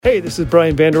Hey, this is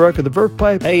Brian Vanderark of the Verve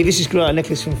Pipe. Hey, this is Grant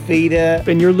Nicholas from Feeder.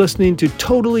 And you're listening to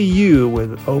Totally You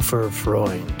with Offer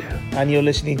Freund. And you're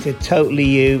listening to Totally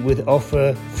You with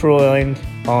Offer Freund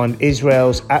on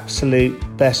Israel's absolute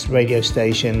best radio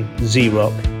station,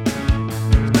 Z-Rock.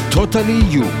 Totally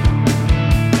You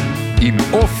עם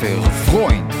עופר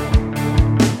פרוינד.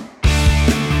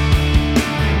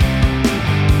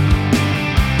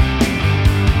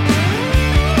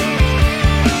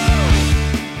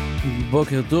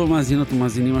 בוקר טוב, מאזינות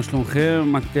ומאזינים, מה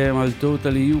שלומכם? אתם על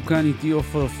Totally You, כאן איתי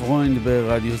עופר פרוינד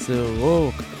ברדיו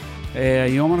Z-Rock.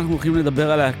 היום אנחנו הולכים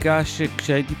לדבר על להקה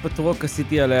שכשהייתי פטרוק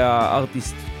עשיתי עליה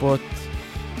ארטיסט ספוט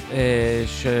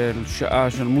של שעה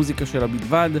של מוזיקה שלה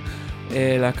בלבד.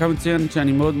 להקה מצוינת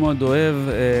שאני מאוד מאוד אוהב,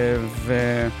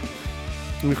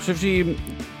 ואני חושב שהיא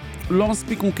לא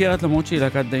מספיק מוכרת, למרות שהיא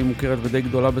להקה די מוכרת ודי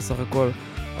גדולה בסך הכל,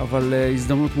 אבל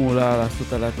הזדמנות מעולה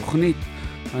לעשות עליה תוכנית.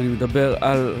 אני מדבר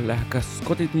על להקה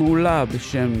סקוטית מעולה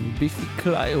בשם ביפי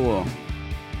קליירו.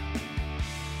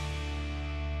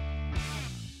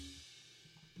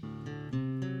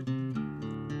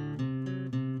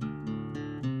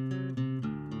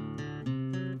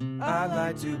 I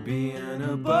like to be in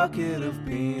a bucket of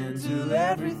pee until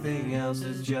everything else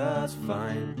is just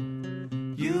fine.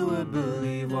 You would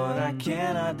believe what I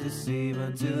cannot deceive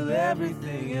until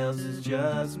everything else is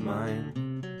just mine.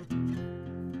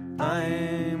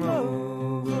 I'm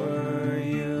over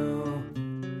you.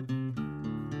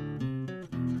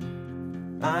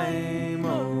 I'm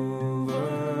over.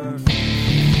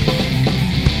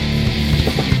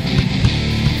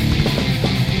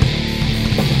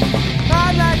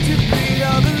 I'd like to breathe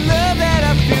all the love that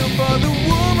I feel for the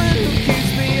woman who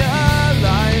keeps me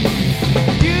alive.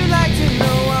 You'd like to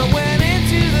know I went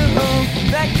into the hole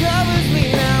that covers me,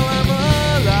 now I'm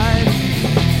alive.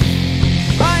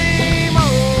 I'm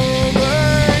over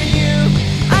you.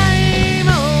 I'm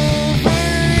over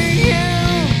you.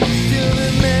 Till the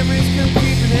memories come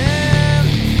creeping in.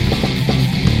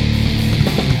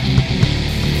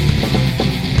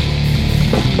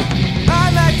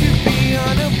 I'd like to be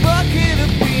on a bucket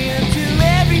of pee until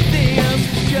everything else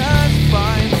is just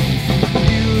fine.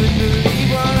 You would believe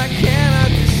what I cannot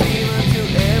deceive until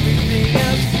everything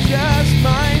else is just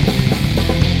mine.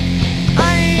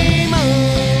 I'm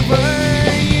over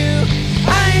you.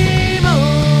 I'm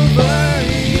over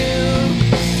you.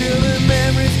 Till the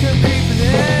memories come creeping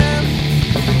in.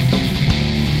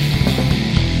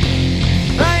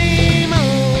 I'm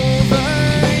over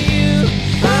you.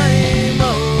 I'm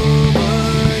over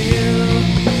you.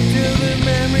 Till the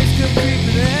memories come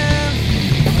creeping in.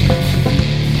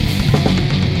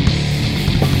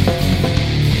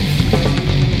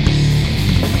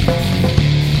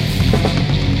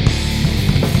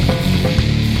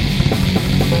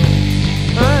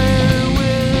 I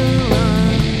will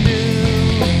undo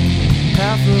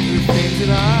half of the things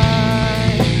that I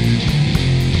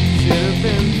should have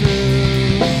been through.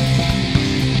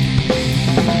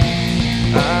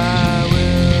 I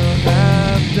will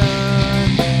have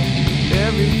done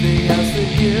everything else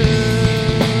that you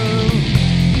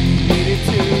needed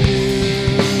to do.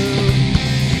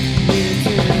 Needed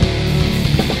to.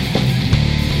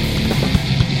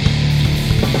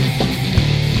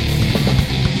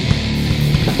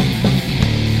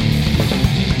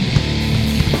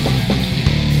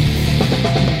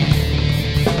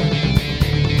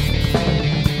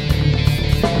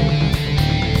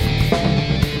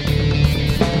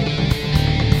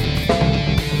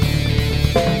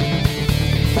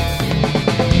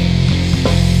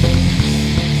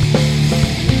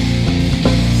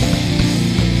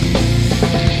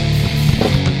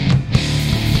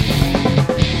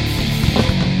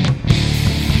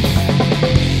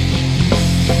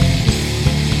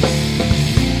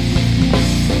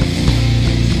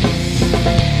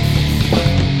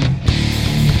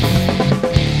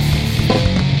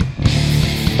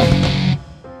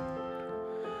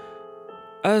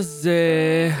 אז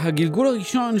הגלגול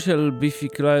הראשון של ביפי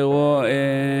קליירו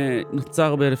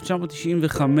נוצר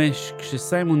ב-1995,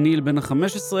 כשסיימון ניל בן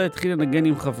ה-15 התחיל לנגן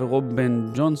עם חברו בן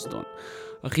ג'ונסטון.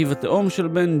 אחיו התאום של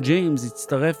בן ג'יימס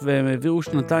הצטרף והם העבירו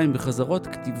שנתיים בחזרות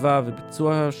כתיבה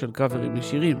וביצוע של קאברים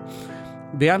לשירים.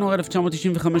 בינואר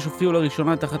 1995 הופיעו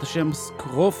לראשונה תחת השם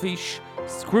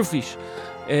סקרופיש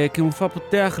כמופע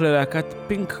פותח ללהקת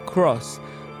פינק קרוס.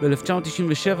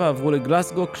 ב-1997 עברו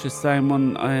לגלסגו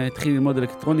כשסיימון התחיל ללמוד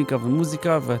אלקטרוניקה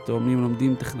ומוזיקה והתאומים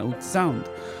לומדים טכנאות סאונד.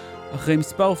 אחרי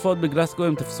מספר הופעות בגלסגו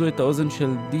הם תפסו את האוזן של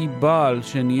די בעל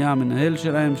שנהיה המנהל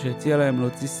שלהם שהציע להם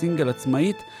להוציא סינגל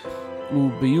עצמאית,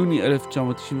 וביוני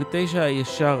 1999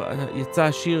 יצא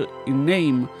השיר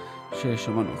Iname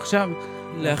ששמענו עכשיו.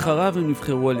 לאחריו הם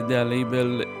נבחרו על ידי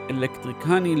הלייבל Electric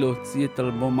Honey להוציא את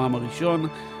אלבומם הראשון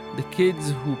The Kids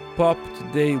Who Pop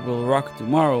Today Will Rock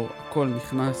Tomorrow. הכל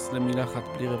נכנס למילה אחת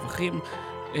בלי רווחים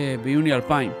ביוני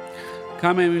 2000.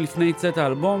 כמה ימים לפני צאת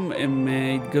האלבום הם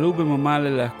התגלו בממה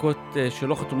ללהקות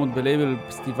שלא חתומות בלייבל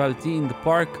פסטיבל Tea in the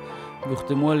Park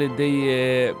והוחתמו על ידי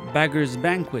Beggars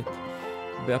Banquet.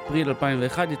 באפריל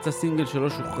 2001 יצא סינגל שלא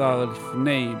שוחרר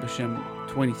לפני בשם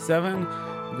 27,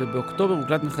 ובאוקטובר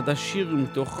הוקלט מחדש שיר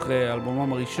מתוך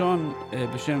אלבומם הראשון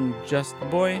בשם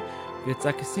Justboy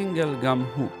ויצא כסינגל גם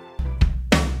הוא.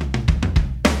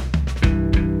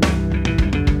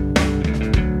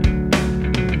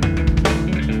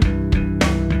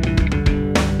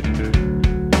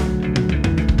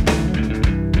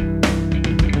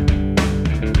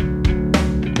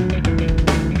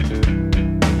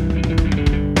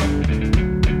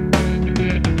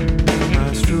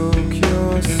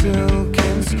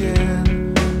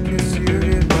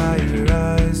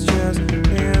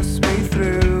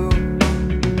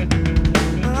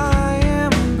 I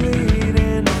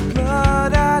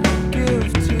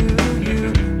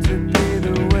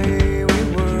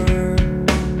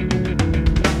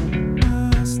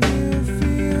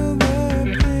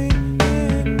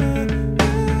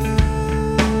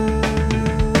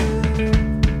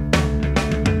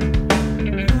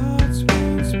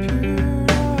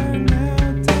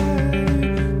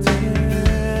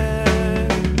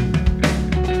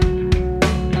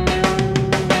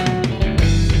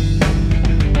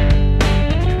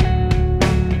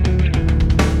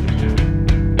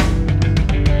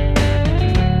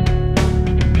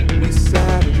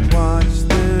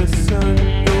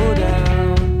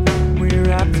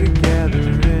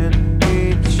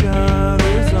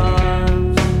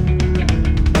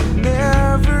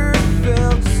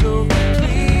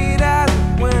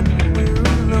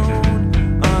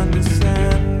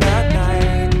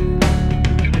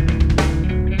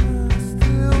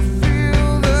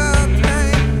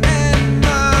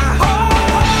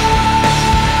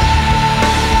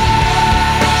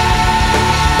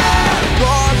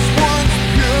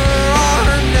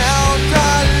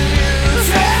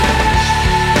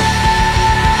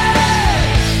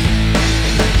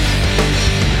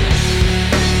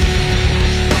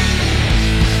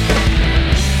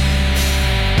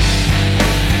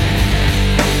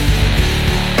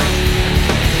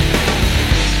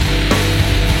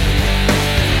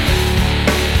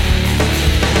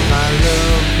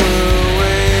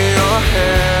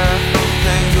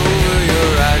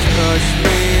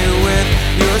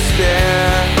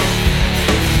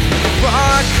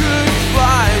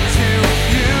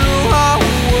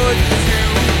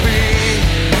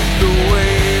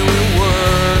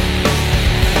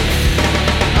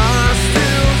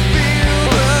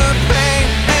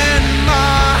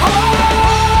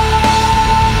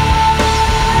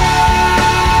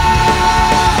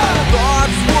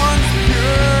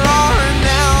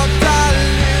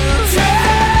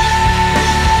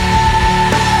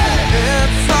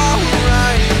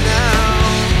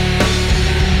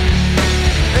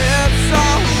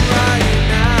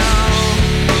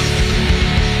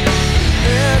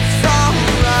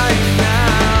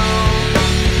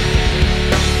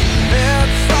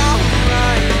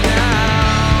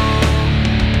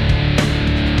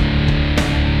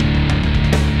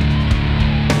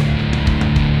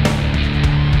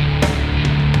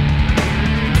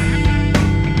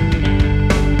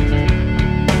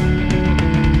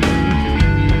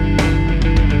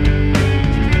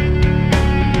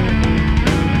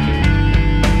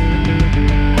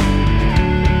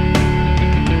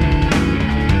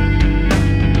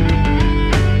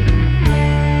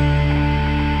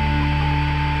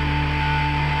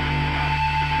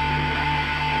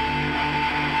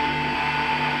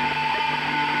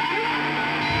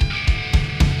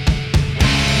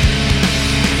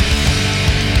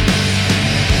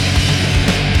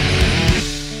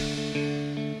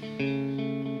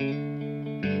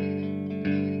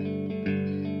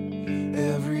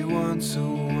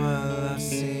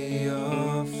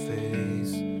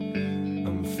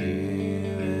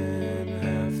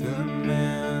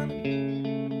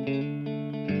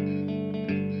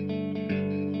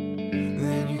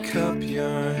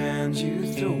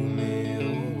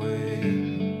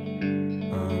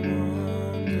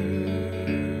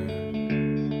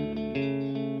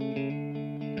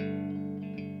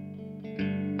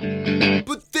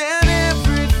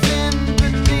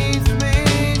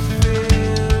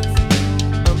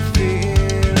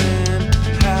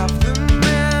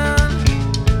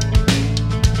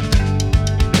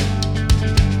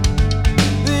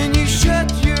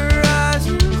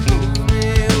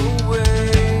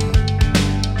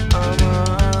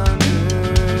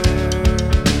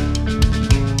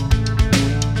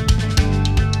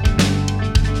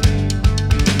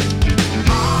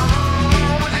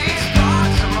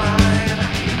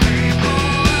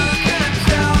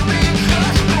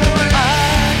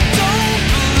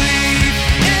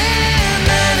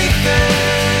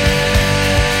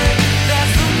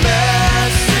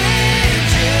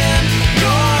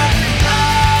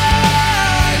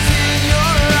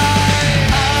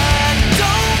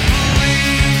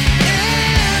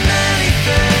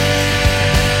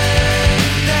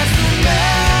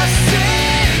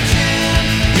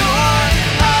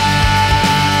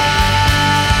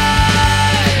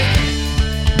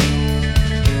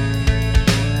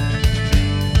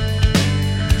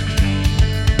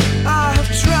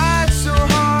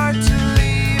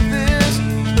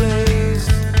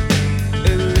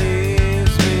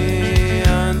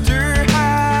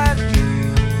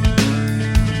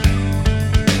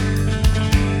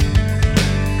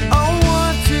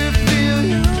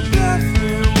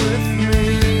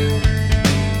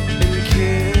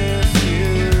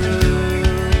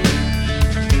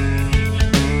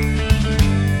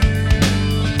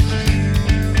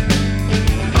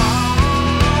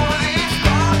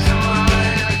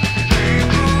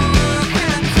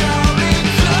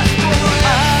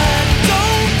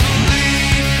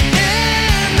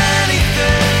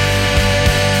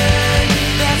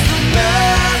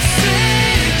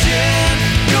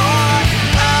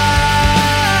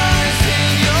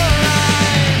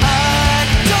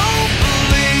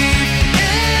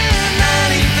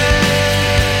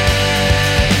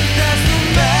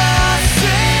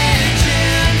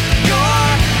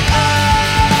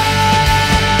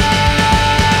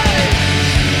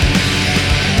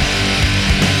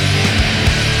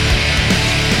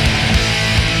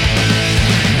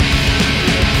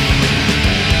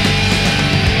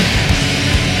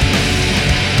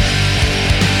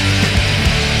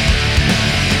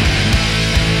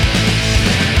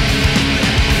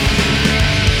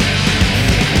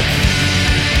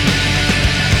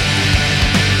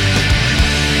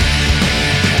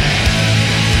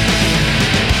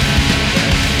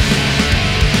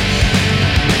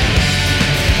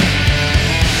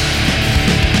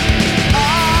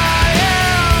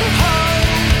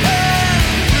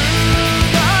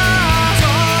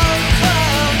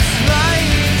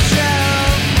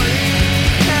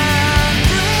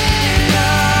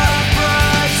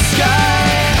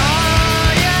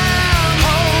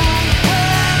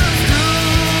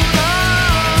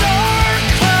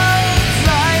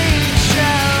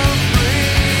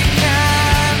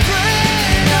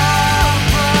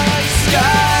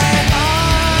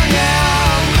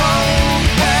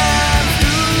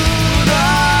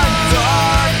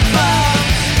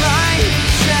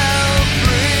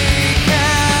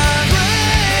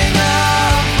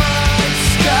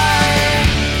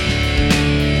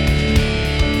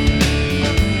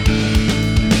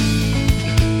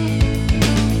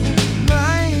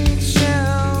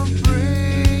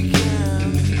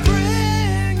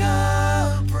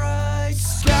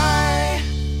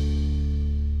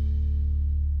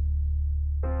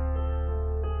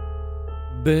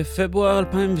בפברואר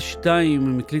 2002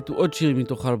 הם הקליטו עוד שיר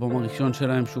מתוך האלבום הראשון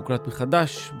שלהם שהוקלט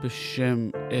מחדש בשם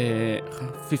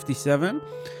 57.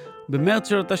 במרץ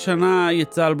של אותה שנה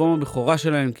יצא אלבום הבכורה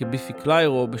שלהם כביפי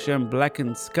קליירו בשם Black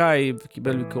and Sky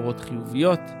וקיבל ביקורות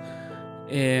חיוביות.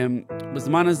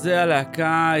 בזמן הזה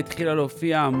הלהקה התחילה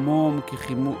להופיע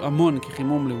המון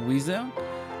כחימום לוויזר.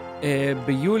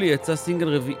 ביולי יצא סינגל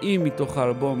רביעי מתוך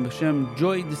האלבום בשם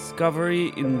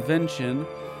Joy.Discovery.Invention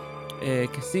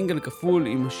כסינגל כפול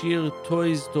עם השיר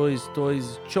Toys, Toys,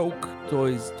 Toys, Choke,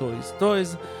 Toys, Toys,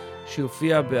 Toys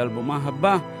שיופיע באלבומה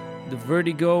הבא The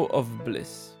Vertigo of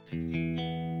Bliss.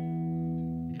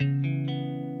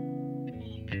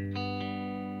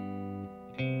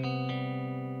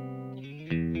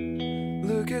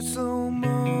 Look at slow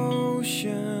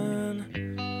motion,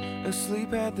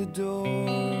 asleep at the door,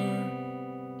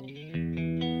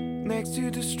 next to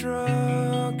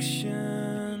destruction,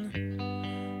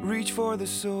 reach for the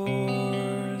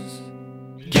source.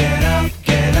 Get up,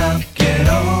 get up, get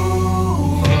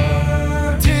over.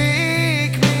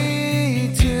 Take me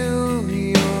to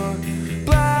your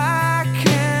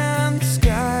blackened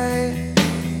sky.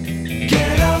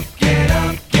 Get up, get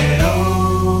up, get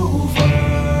over.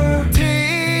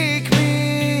 Take me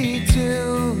to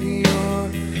your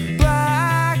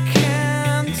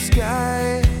blackened sky.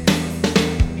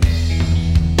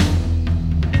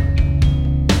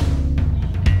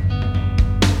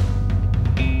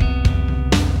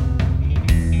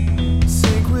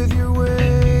 Sink with your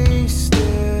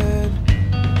wasted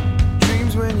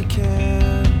dreams when you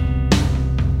can.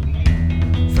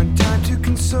 Find time to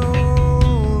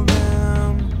console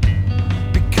them.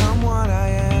 Become what I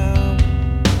am.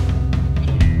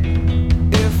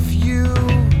 If you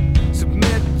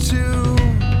submit to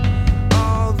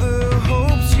all the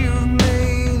hopes you've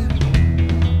made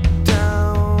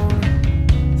down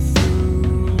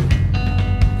through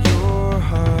your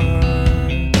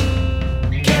heart.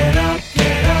 Get up,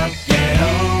 get up, get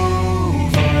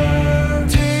over.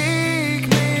 Take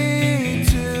me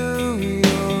to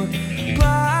your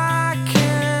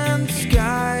blackened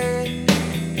sky.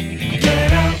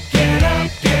 Get up, get up,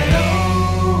 get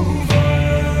over.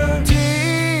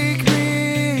 Take me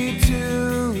to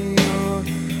your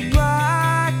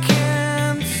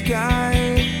blackened sky.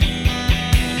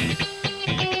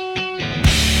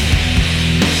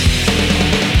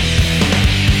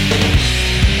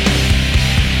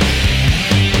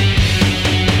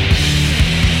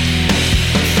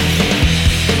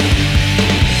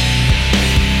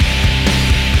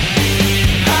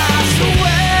 Pass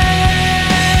away.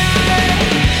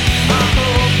 I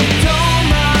hope you don't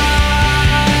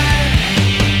mind.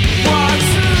 What's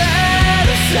the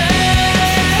letter say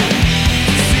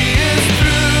to see us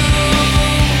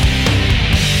through?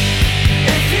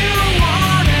 If you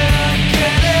wanna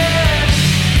get it,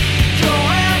 go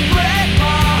and break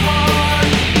my heart.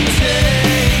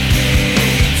 Take me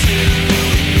to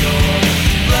your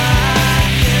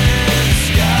blackened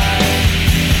sky.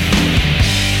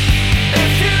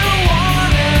 If you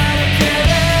wanna get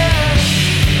it,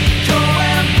 go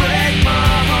and break my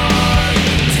heart.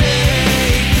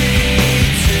 Take me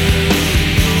to your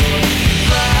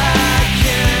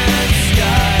blackened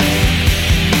sky.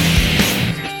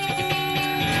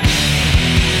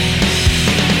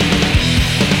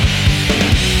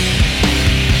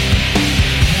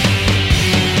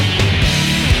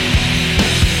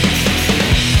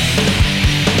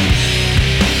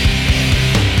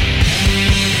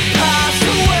 Pass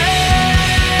away.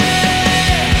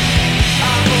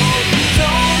 I hope you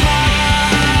don't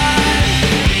mind.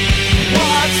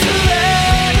 What's the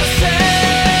letter say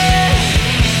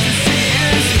to see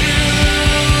us through?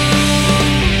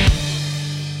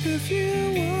 If you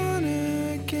wanna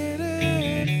get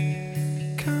it,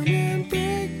 come and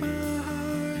break my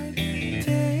heart.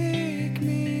 Take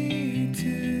me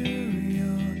to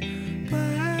your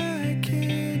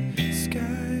blackened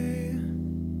sky.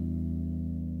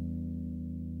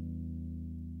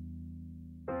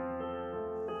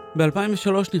 ב-2003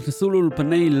 נכנסו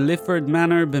לאולפני ליפרד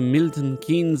מנר במילטון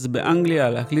קינס באנגליה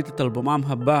להקליט את אלבומם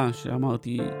הבא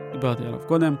דיברתי עליו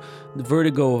קודם, The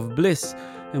Vertigo of Bliss.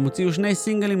 הם הוציאו 2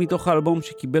 סינגלים מתוך האלבום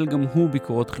שקיבל גם הוא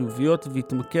ביקורות חיוביות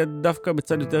והתמקד דווקא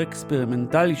בצד יותר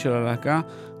אקספרימנטלי של הלהקה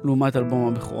לעומת אלבום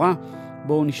הבכורה.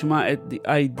 בואו נשמע את The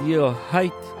Ideal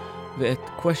Height ואת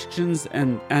Questions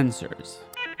and Answers.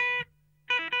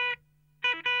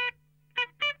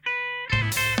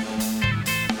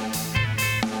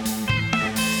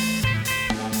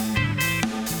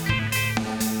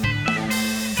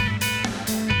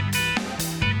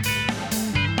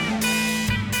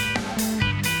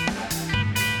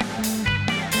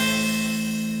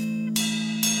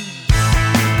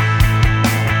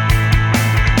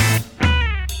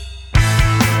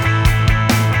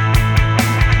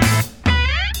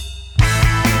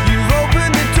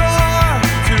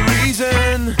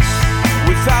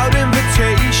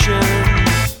 imagination.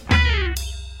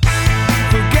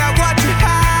 Forget what you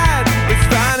had, it's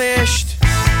vanished,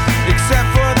 except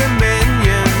for the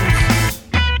minions.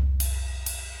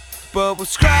 But we'll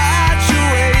scratch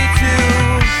away to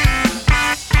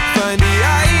find the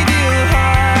ideal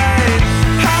height.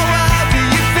 How well do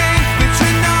you think that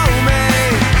you know me?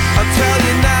 I'll tell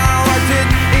you now, I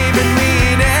didn't even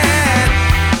mean it.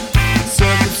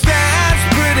 Circumstance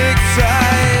predicts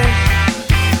I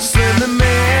slim the man.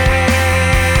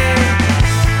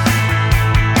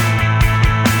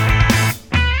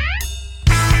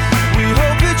 We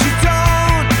hope that you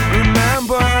don't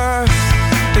remember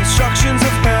instructions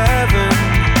of heaven,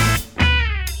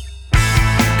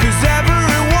 'cause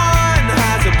everyone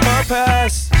has a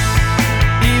purpose,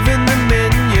 even the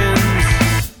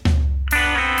minions.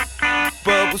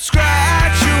 But we'll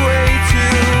scratch away to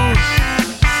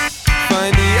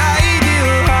find the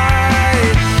ideal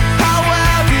height. How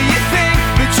well do you think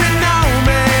that you know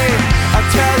me? I'll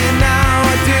tell you now,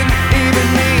 I didn't even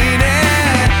mean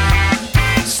it.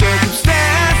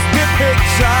 Circumstance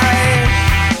depicts I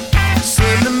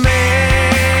slim the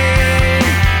man.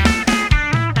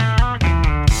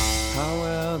 How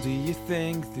well do you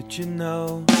think that you know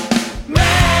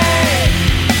me?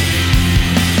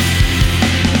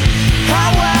 How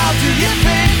well do you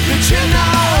think that you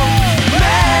know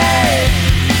me?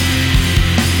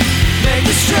 Make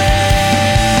it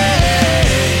straight,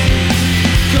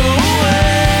 go away.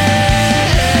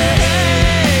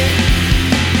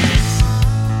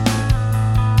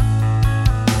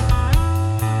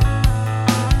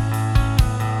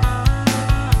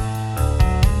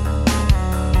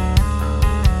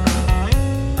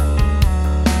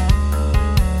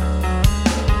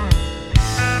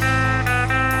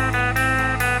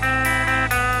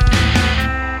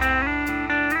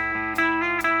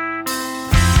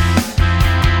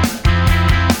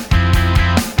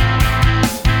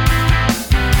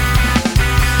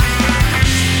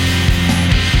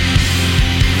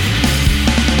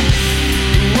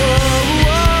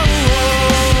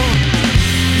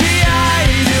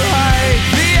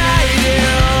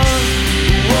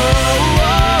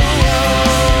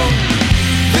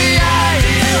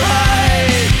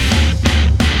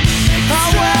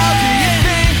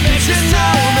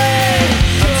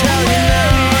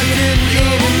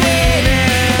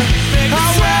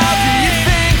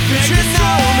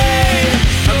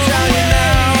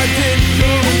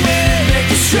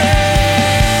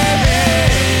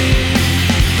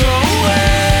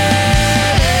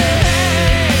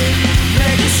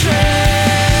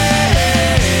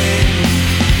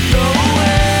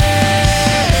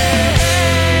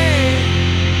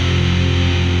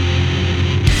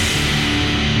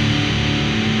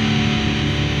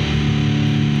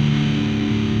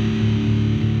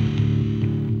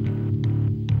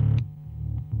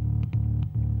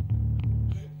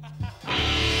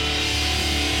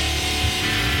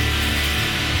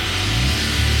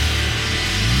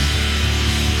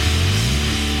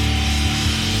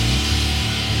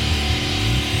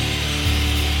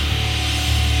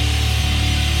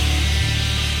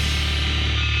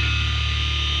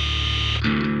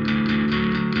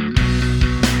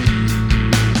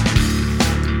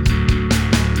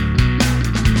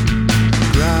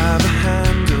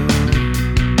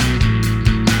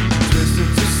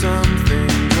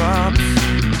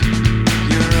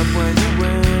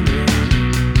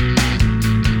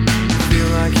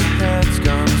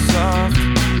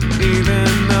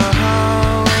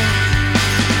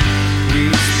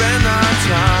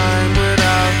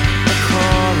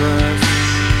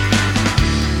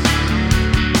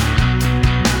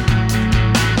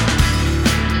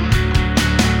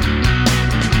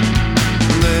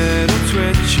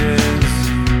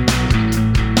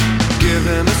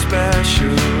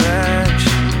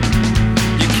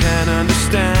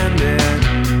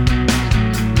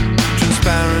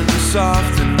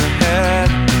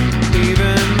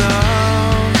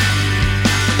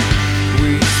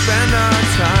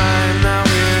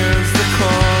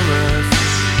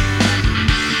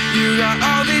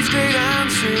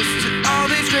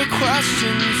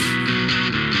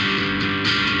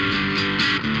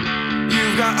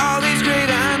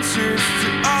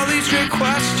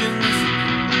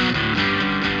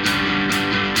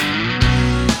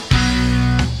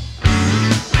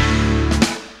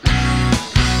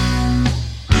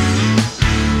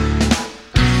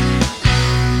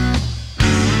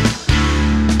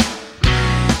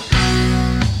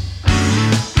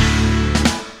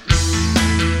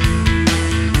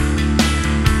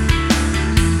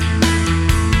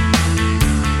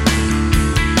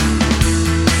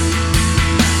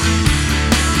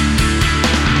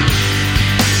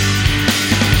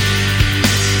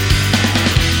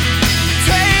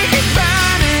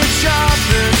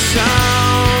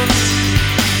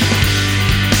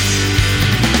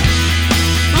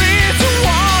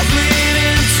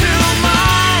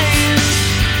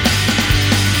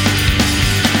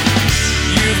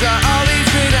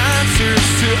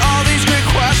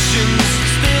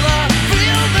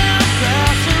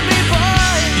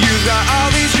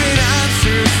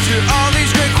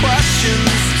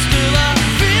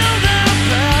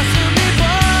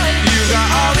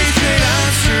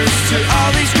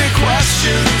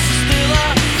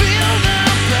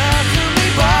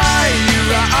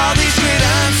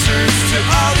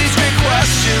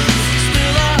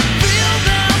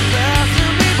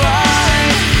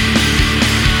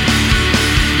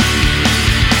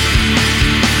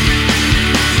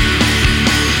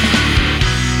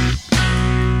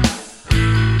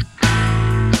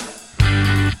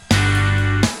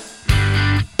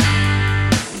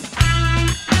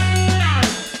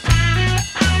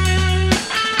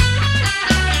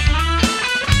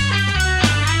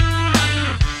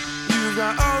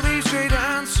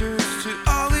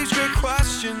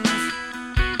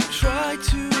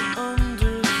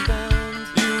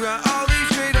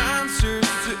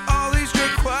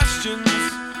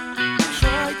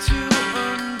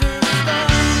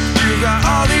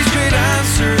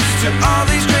 to all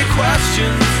these great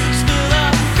questions. Still I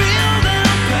feel them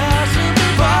passing me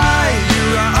by. You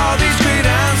got all these great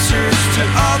answers to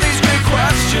all these great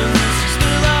questions.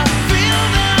 Still I feel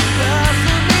them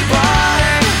passing me by.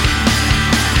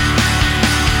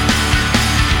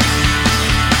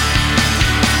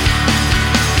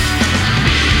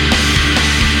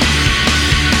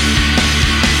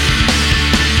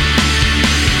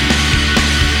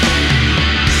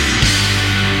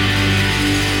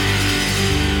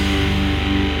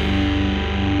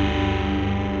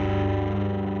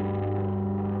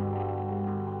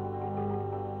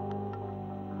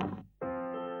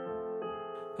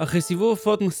 אחרי סיבוב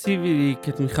הופעות מסיבי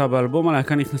כתמיכה באלבום,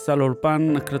 הלהקה נכנסה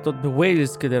לאולפן הקלטות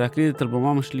בווילס כדי להקליט את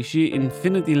אלבומם השלישי,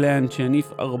 Infinity Land,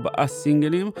 שהניף 4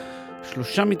 סינגלים.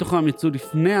 3 מתוכם יצאו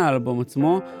לפני האלבום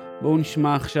עצמו. בואו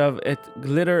נשמע עכשיו את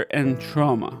Glitter and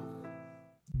Trauma.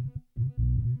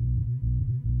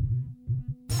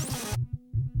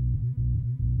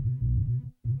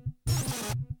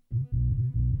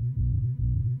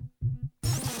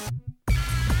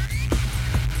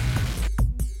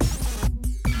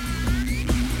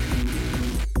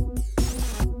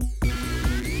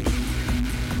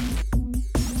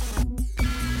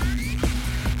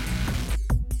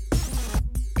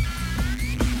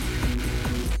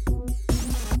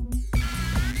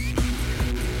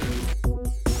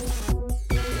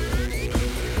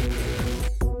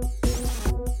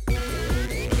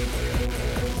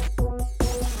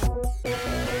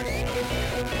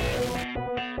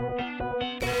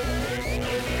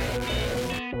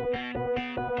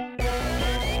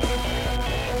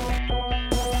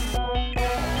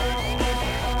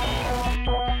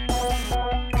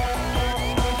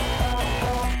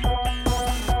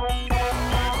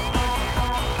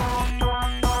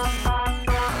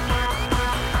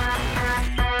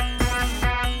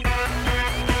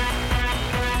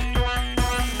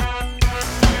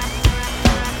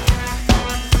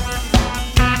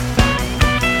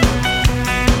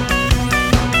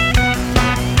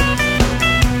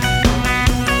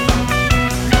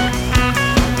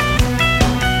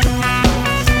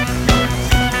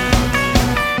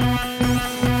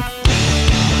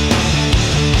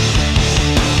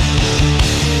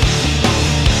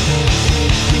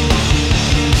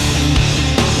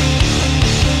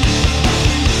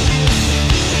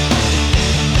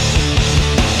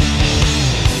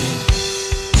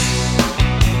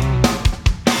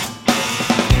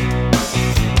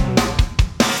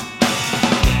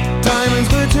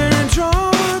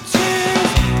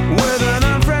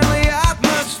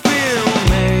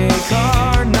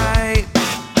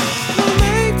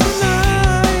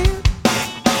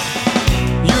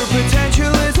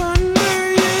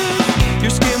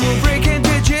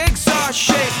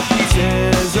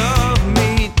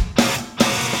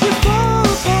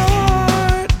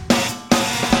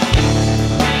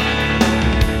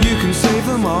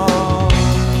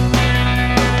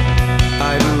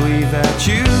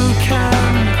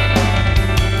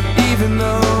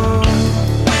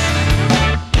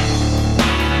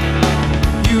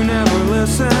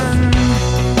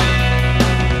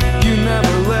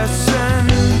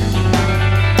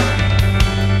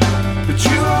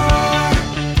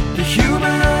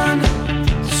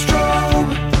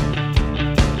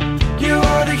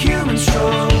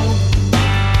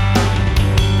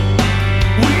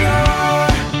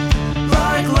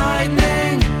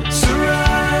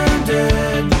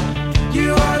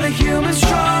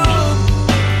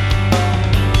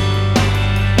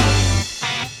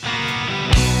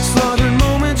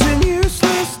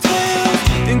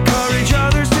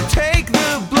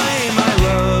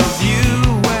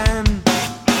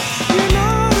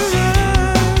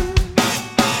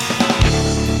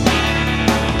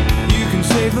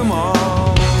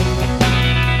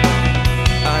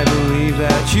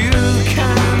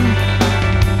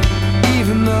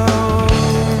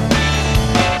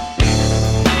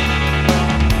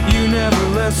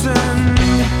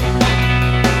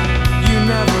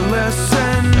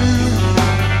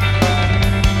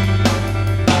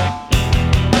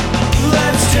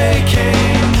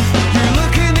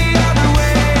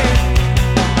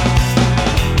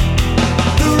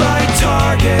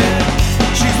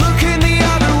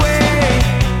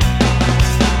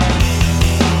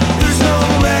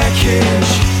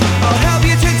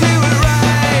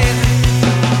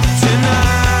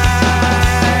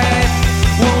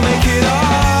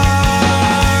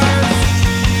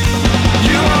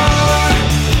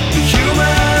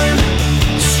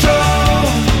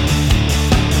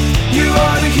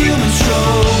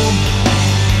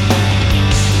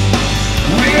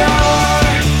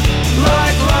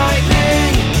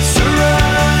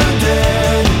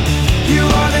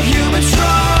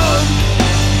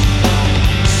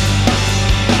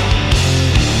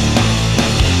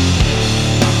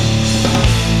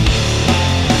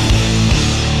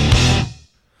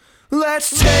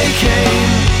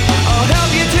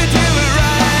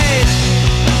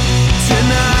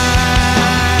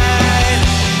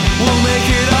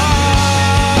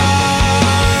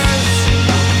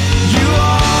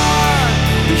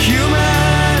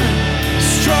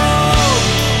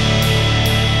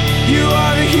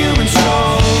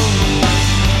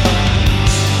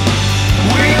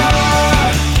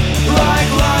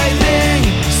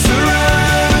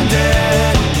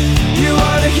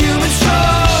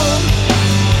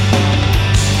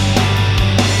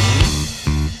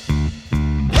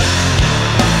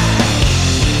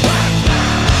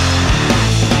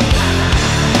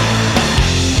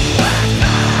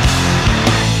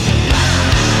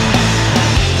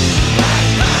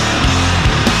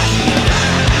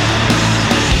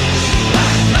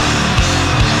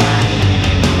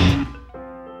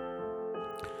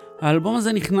 האלבום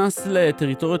הזה נכנס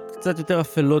לטריטוריות קצת יותר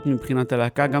אפלות מבחינת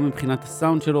הלהקה, גם מבחינת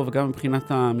הסאונד שלו וגם מבחינת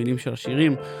המילים של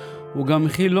השירים. הוא גם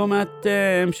מכיל לא מעט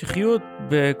המשכיות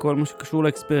בכל מה שקשור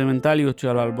לאקספרימנטליות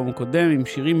של האלבום הקודם, עם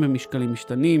שירים במשקלים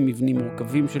משתנים, מבנים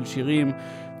מורכבים של שירים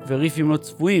וריפים לא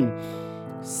צפויים.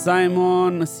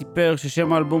 סיימון סיפר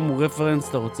ששם האלבום הוא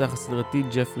רפרנס לרוצח הסדרתי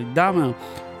ג'פרי דאמר,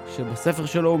 שבספר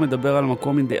שלו הוא מדבר על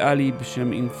מקום אידיאלי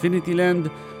בשם אינפיניטי לנד,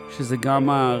 שזה גם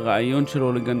הרעיון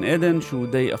שלו לגן עדן, שהוא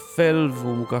די אפל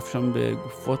והוא מוקף שם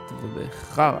בגופות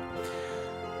ובחרה.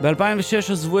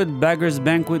 ב-2006 עזבו את Beggars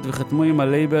Banquet וחתמו עם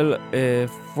הלייבל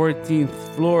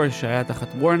 14th Floor שהיה תחת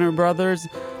Warner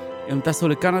Brothers. הם טסו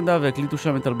לקנדה והקליטו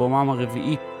שם את אלבומם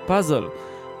הרביעי פאזל.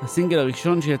 הסינגל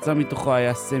הראשון שיצא מתוכו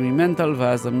היה סמי-מנטל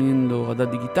והיה זמין להורדה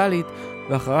דיגיטלית,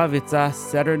 ואחריו יצא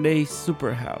Saturday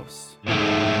Superhouse.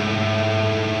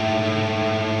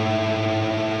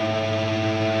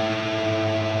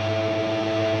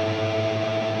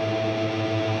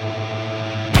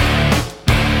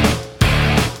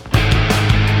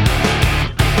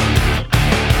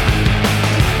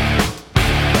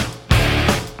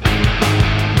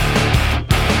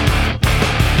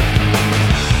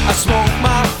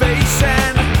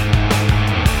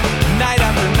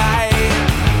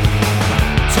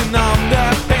 Numb the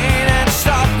pain and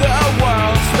stop the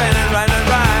world.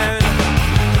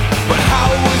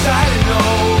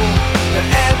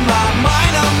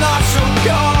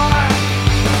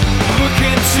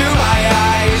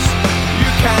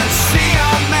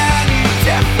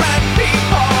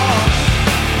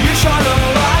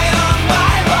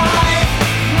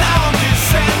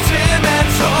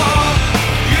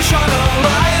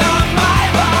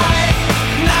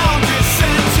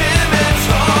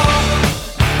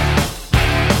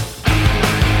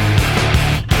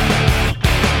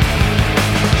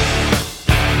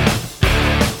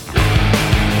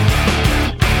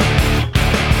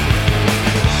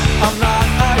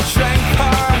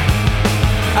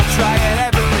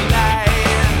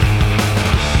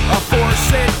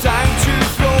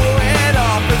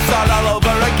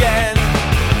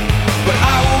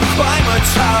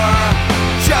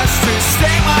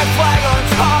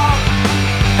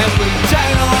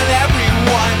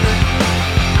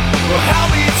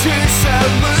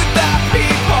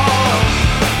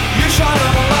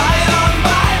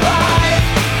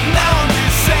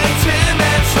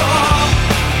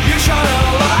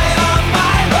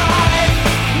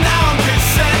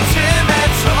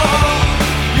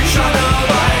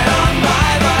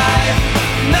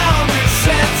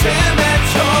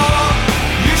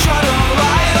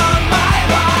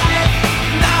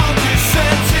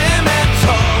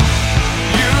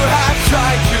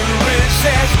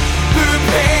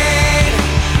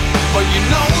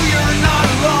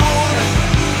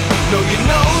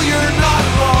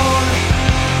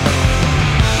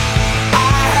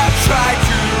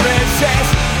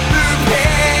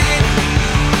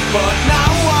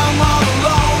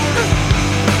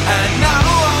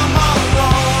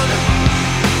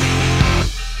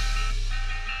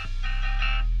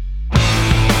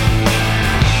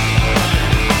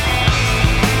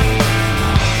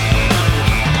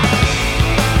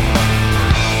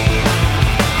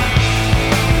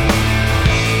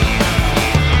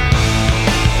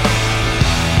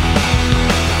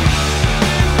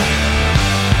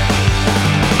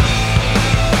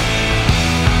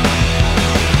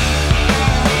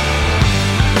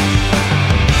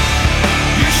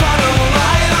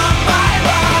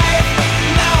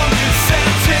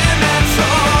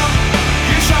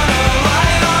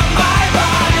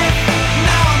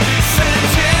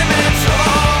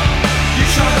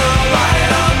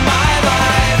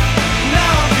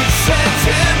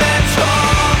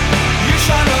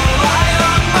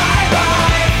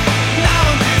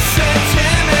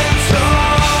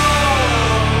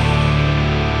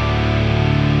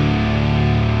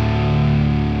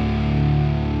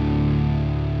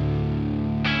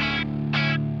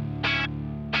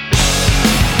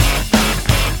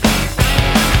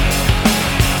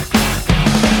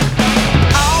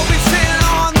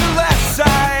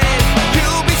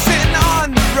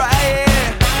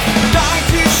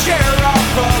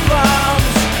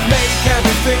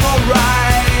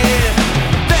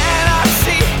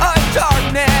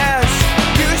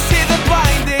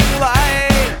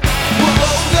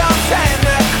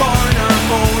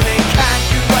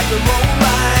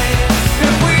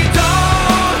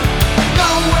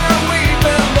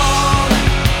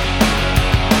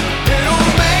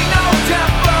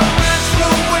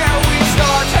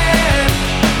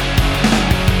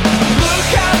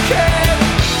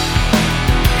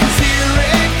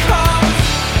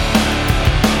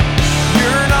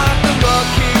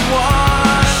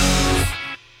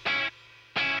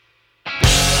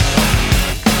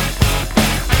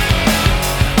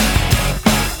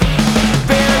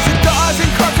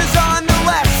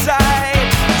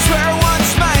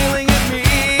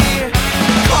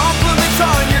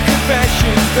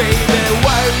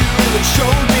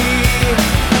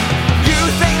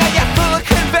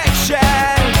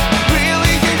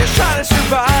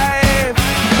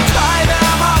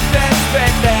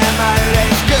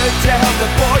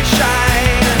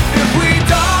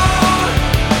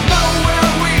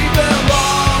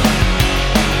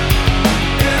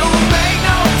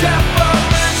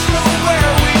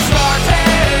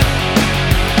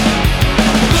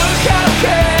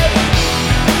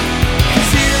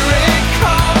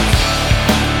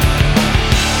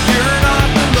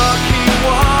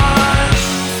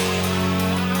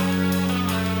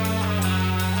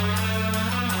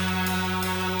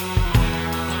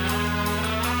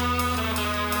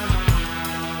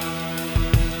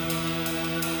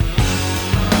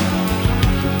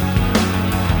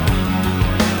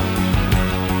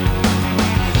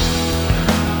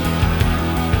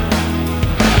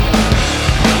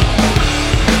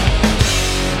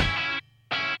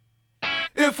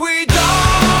 If we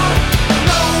don't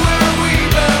know where we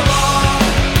belong,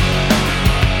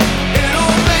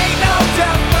 it'll make no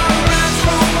difference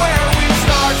from where we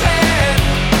started.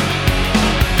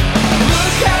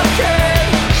 Look out, kid,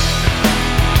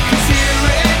 'cause here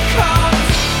it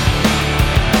comes.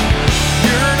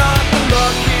 You're not the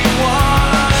lucky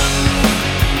one.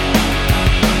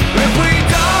 If we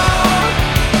don't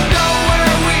know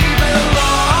where we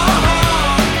belong,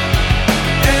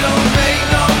 it'll make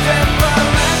no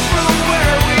difference from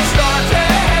where we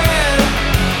started.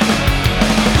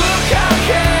 Look out,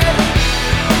 kid,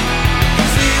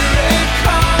 'cause here it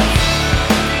comes.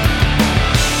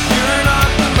 You're not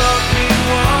the lucky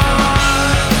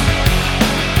one.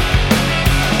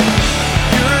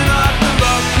 You're not the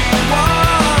lucky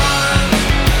one.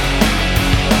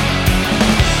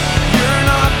 You're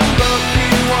not the lucky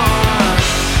one.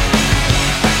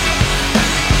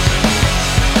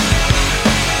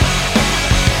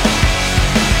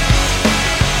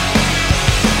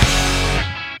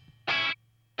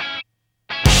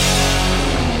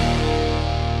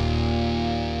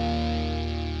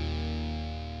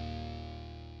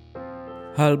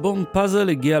 האלבום פאזל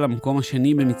הגיע למקום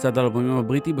השני במצעד האלבומים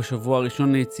הבריטי בשבוע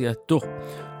הראשון ליציאתו.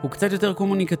 הוא קצת יותר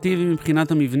קומוניקטיבי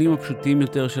מבחינת המבנים הפשוטים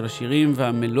יותר של השירים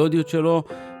והמלודיות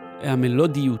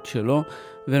שלו,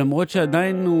 ולמרות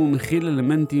שעדיין הוא מכיל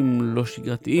אלמנטים לא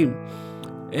שגרתיים.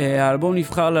 האלבום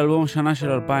נבחר לאלבום השנה של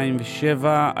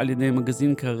 2007 על ידי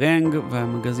מגזין קרנג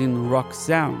והמגזין רוק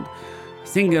סאונד.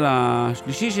 הסינגל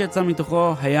השלישי שיצא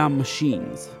מתוכו היה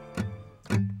Machines.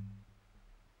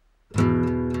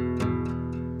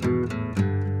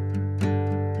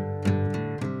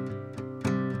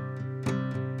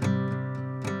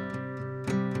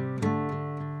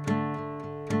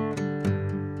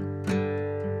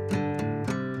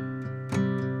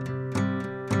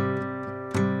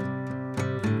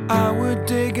 I would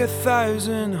dig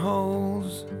 1,000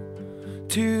 holes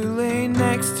to lay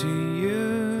next to you.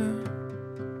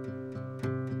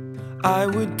 I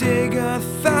would dig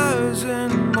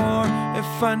 1,000 more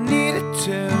if I needed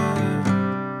to.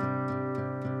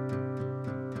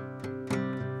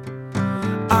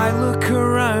 I look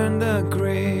around the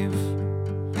grave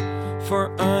for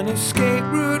an escape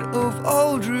route of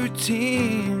old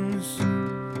routines.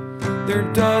 There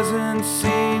doesn't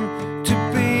seem to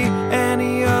be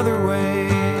any other way.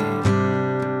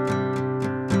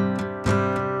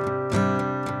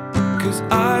 'Cause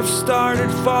I've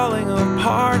started falling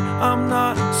apart. I'm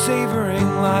not savoring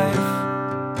life.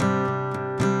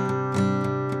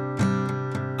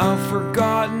 I've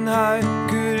forgotten how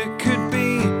good it could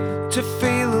be to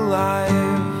feel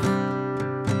alive.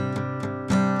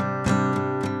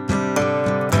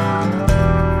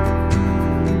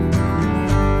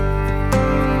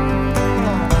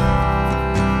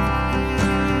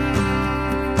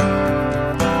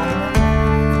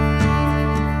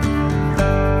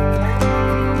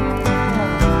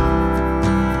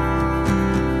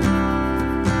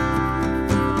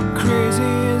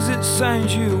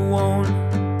 Sounds you won't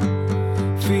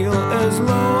feel as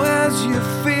low as you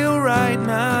feel right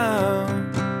now.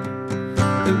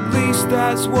 At least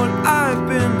that's what I've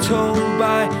been told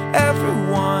by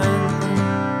everyone.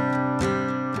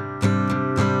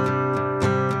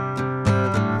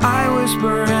 I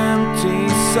whisper empty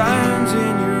sounds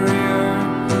in your ear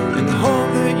and hope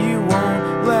that you won't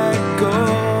let go.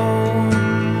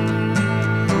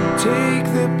 Take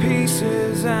the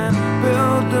pieces and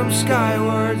build them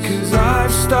skyward, 'cause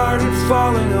I've started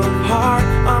falling apart.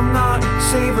 I'm not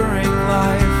savoring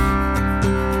life.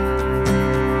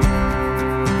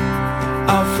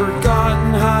 I've forgotten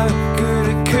how good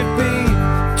it could be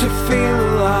to feel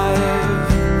alive.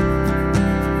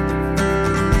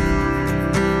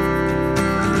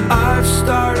 I've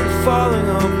started falling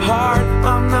apart.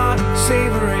 I'm not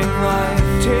savoring life.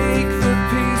 Take the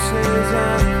pieces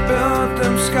and build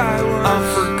them skyward. I've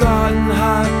forgotten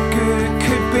how good it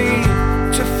could be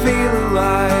to feel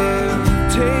alive.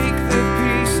 Take the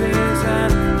pieces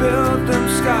and build them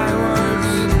skywards.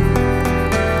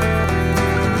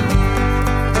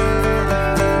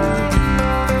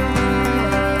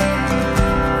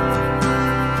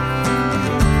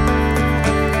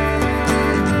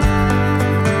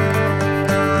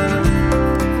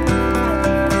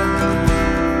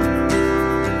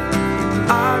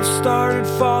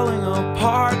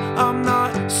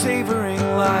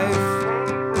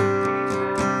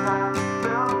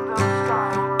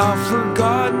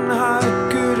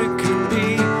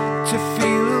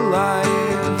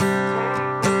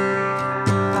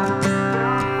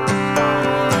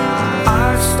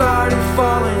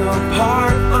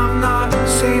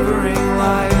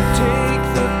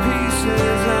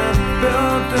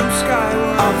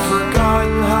 skyward. I've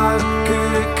forgotten how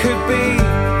good it could be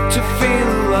to feel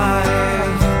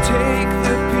alive. Take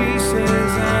the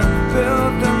pieces and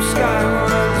build them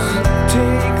skywards.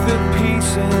 Take the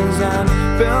pieces and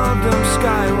build them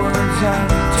skywards. And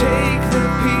take the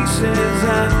pieces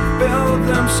and build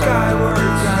them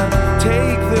skywards. And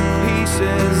take the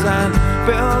pieces and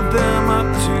build them up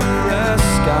to the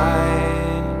sky.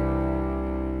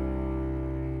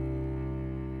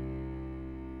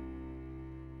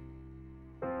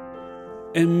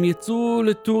 הם יצאו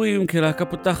לטורים כלהקה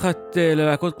פותחת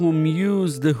ללהקות כמו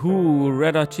Muse, The Who,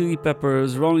 Red Hot Chili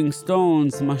Peppers, Rolling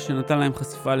Stones, מה שנתן להם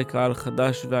חשיפה לקהל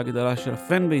חדש והגדלה של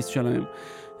הפן-בייס שלהם.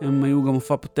 הם היו גם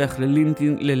מופע פותח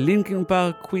ללינקין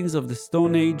פארק, Queens of the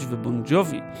Stone Age ובון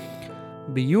ג'ובי.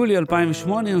 ביולי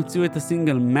 2008 הוציאו את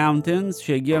הסינגל Mountains,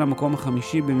 שהגיע למקום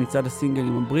החמישי במצעד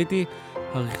הסינגלים הבריטי,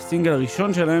 הסינגל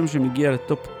הראשון שלהם שמגיע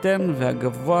לטופ 10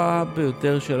 והגבוה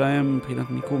ביותר שלהם מבחינת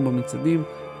מיקום במצעדים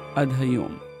עד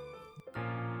היום.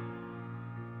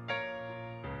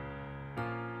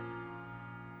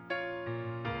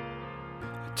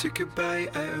 I took a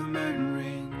bite out of mountain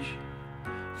range.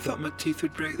 Thought my teeth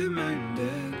would break the mountain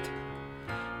dead.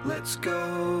 Let's go,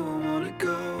 I wanna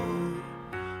go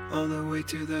all the way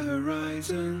to the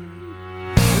horizon.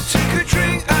 I took a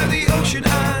drink out of the ocean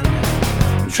and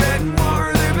I'm treading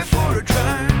water there before I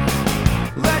drown.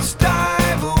 Let's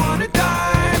dive, I wanna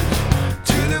dive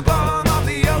to the bottom of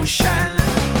the ocean.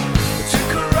 I took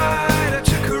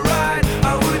a ride,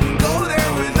 I wouldn't go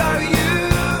there without you.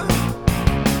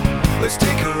 Let's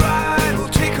take a ride,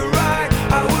 we'll take a ride,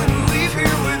 I wouldn't leave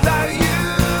here without you.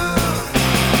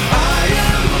 I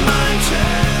am a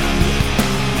mountain,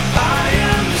 I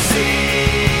am the sea.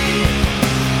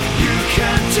 You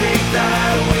can't take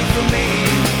that away from me.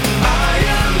 I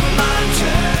am a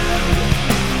mountain,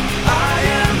 I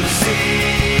am the sea.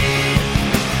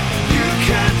 You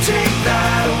can't take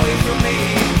that away from me.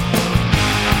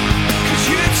 'Cause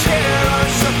you tear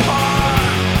us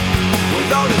apart with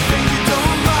all the things you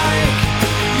don't like.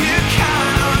 You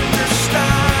can't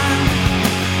understand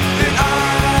that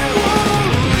I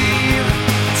won't leave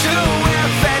till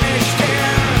we're finished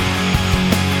here.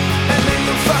 And then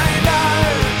you'll find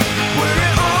out where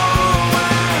it all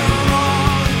went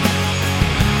wrong.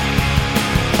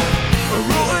 I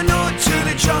wrote a note to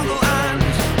the jungle and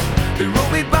they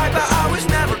wrote me back that I was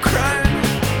never crowned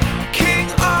king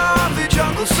of the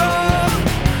jungle, so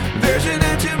there's an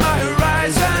end to my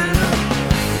horizon.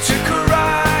 I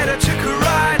took a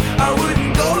ride, I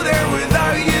wouldn't go there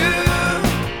without you.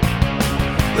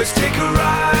 Let's take a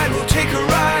ride, we'll take a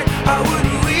ride, I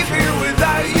wouldn't leave here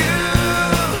without you.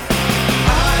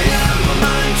 I am a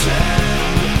mountain,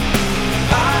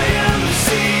 I am the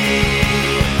sea.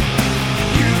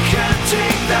 You can't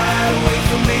take that away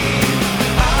from me.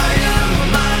 I am a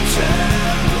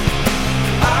mountain,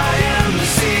 I am the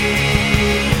sea.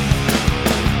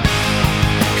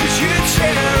 'Cause you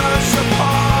tear us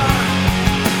apart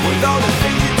with all the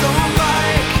things you don't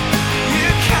like. You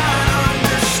can't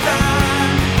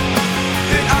understand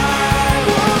that I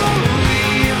won't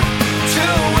leave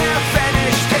till we're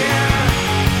finished here.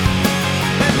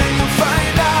 And then you'll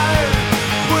find out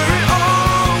where it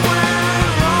all went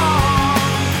wrong.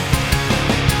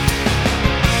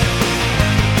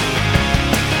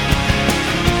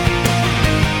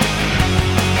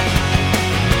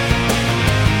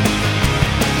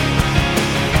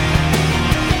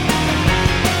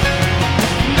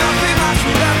 Nothing lasts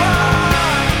forever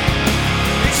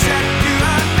except you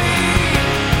and me.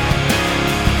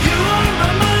 You are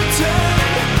my mountain,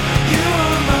 you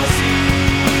are my sea.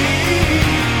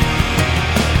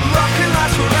 Love can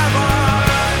last forever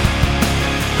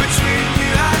between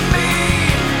you and me.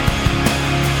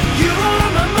 You are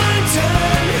my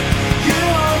mountain, you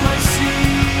are my sea.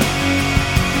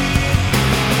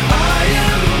 I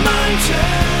am a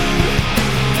mountain,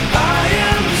 I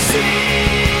am the sea.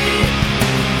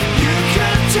 You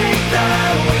can't take that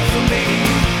away from me.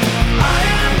 I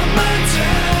am a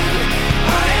mountain,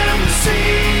 I am the sea.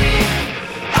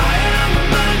 I am a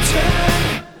mountain,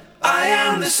 I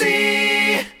am the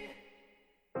sea.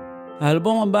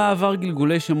 האלבום הבא עבר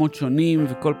גלגולי שמות שונים,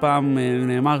 וכל פעם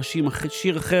נאמר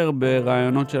שיר אחר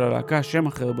ברעיונות של הלהקה, שם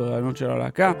אחר ברעיונות של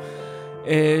הלהקה,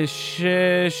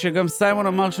 שגם סיימון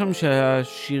אמר שם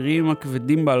שהשירים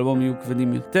הכבדים באלבום יהיו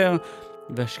כבדים יותר,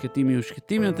 והשקטים יהיו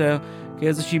שקטים יותר,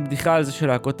 כאיזושהי בדיחה על זה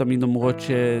שלהקות תמיד אומרות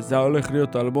שזה הולך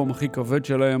להיות האלבום הכי כבד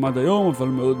שלהם עד היום, אבל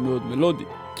מאוד מאוד מלודי.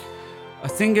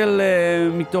 הסינגל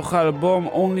מתוך האלבום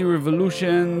Only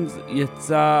Revolutions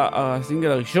יצא,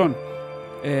 הסינגל הראשון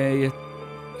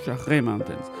שאחרי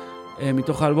Mountains,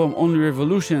 מתוך האלבום Only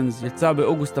Revolutions יצא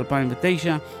באוגוסט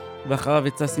 2009, ואחריו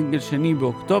יצא סינגל שני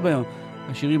באוקטובר.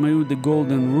 השירים היו The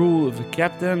Golden Rule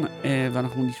ו-Captain,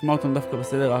 ואנחנו נשמע אותם דווקא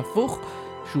בסדר ההפוך,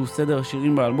 שהוא סדר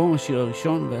השירים באלבום, השיר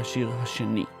הראשון והשיר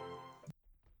השני.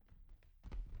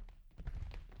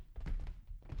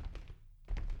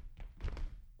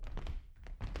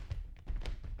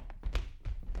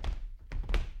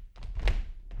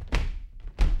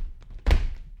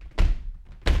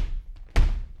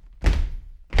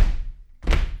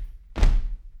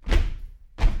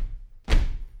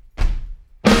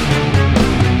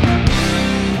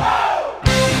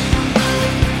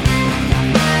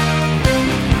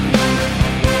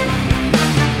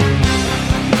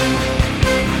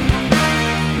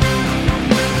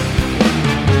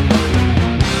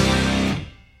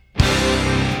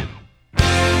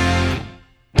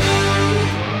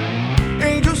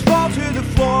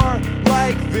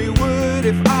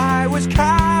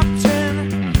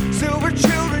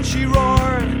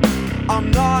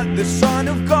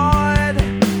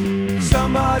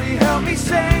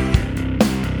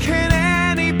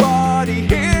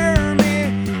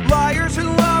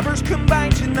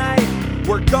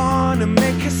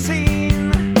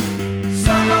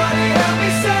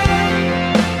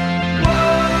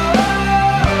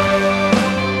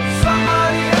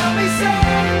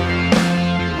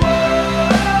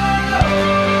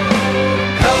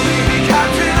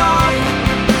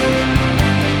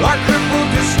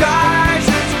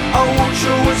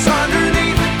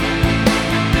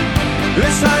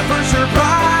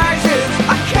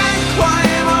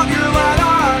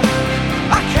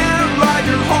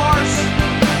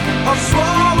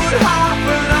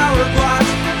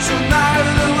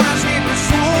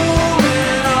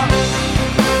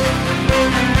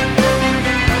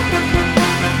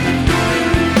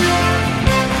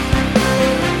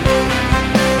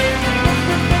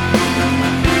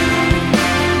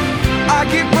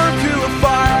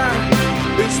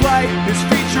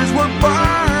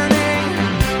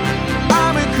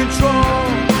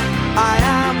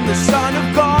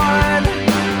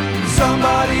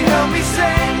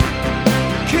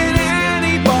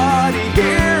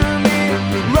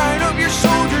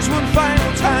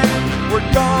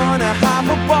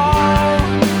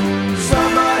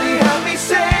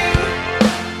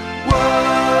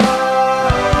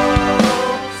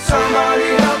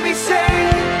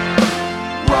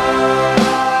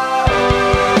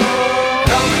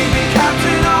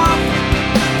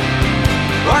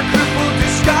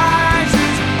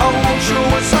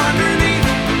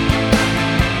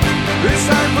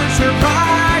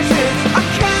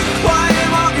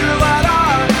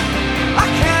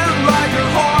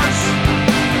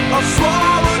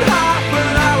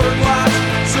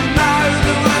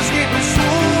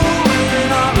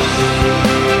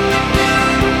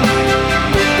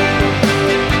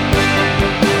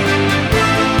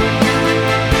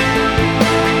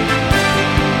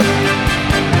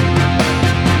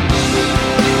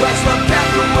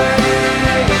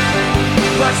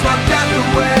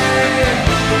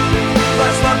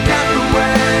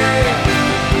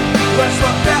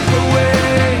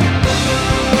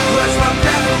 Let's lock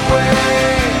death away.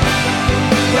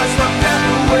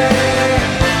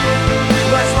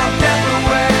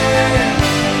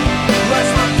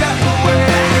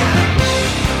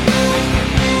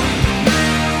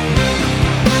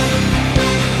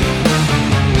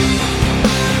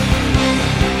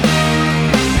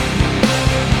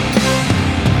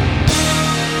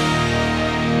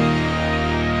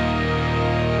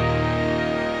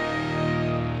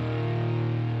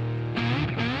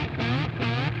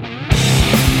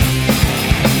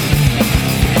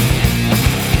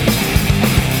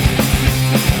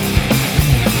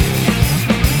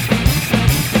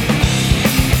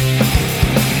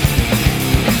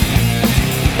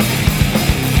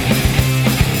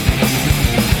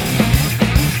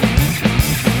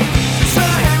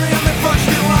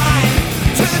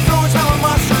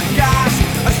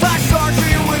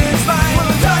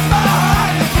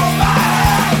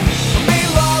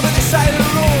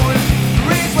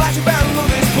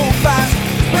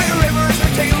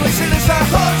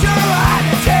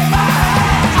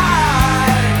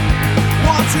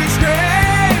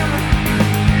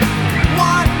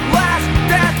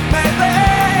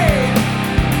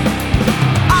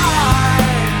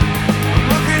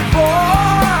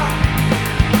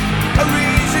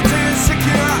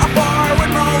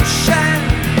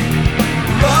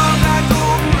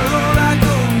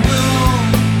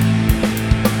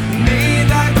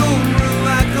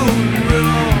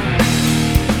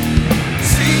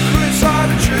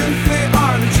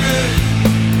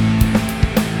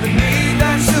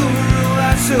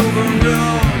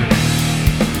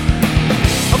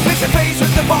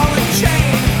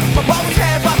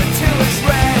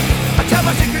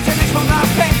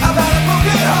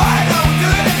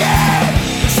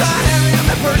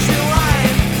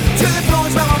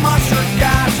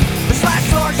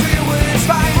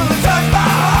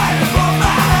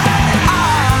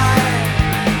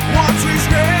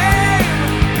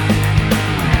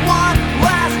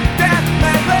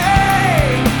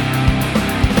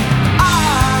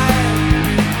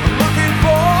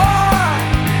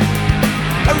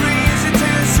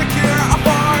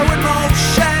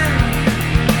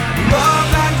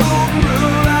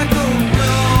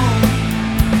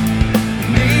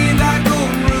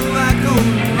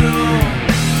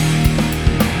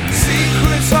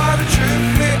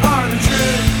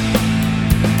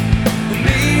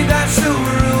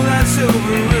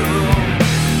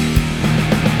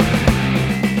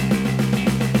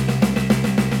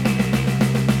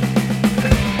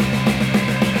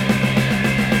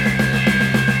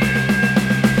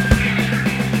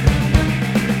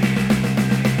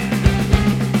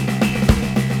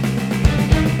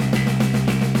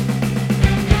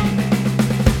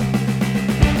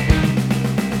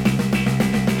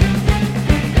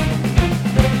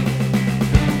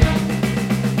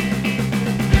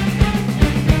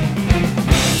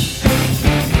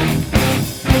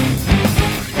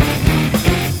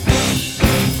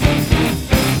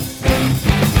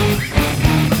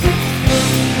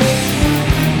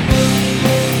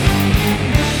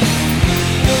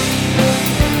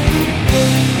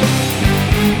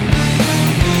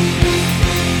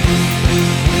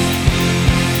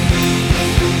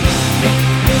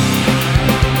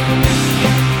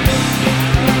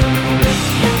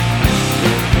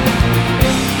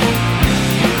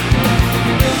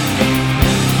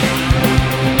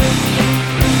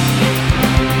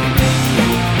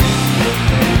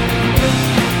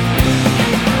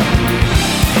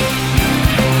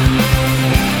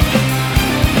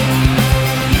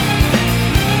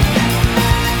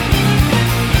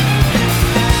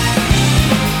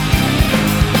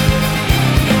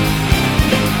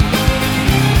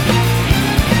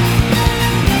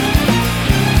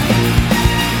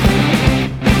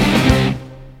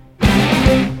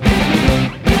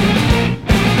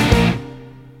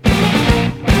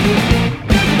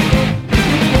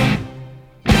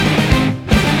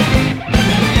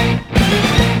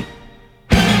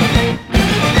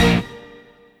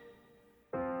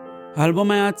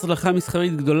 האלבום היה הצלחה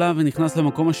מסחרית גדולה ונכנס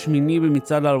למקום השמיני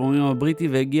במצעד האלבומים הבריטי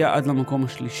והגיע עד למקום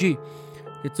השלישי.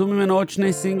 יצאו ממנו עוד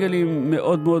 2 סינגלים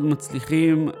מאוד מאוד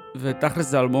מצליחים, ותכלס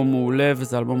זה אלבום מעולה,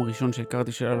 וזה האלבום הראשון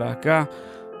שהכרתי של הלהקה,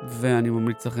 ואני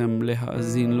ממליץ לכם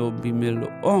להאזין לו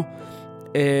במלואו.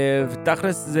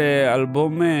 ותכלס זה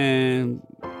אלבום,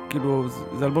 כאילו,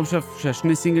 זה אלבום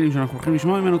שהשני סינגלים שאנחנו הולכים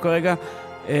לשמוע ממנו כרגע,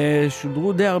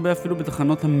 שודרו די הרבה אפילו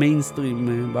בתחנות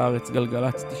המיינסטרים בארץ,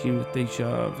 גלגלץ 99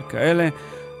 וכאלה.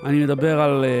 אני מדבר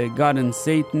על God and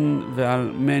Satan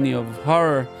ועל Many of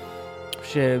Horror,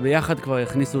 שביחד כבר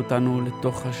יכניסו אותנו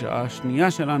לתוך השעה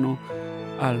השנייה שלנו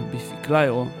על ביפי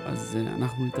קליירו, אז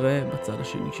אנחנו נתראה בצד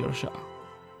השני של השעה.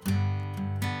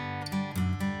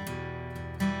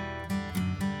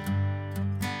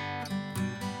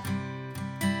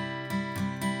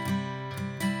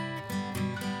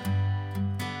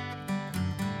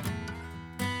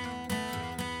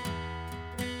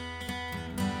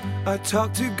 I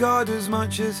talk to God as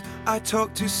much as I talk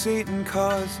to Satan,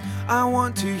 'cause I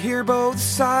want to hear both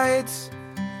sides.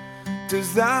 Does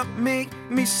that make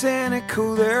me cynical?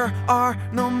 There are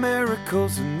no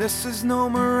miracles and this is no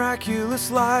miraculous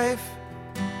life.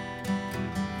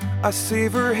 I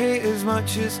savor hate as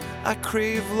much as I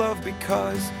crave love,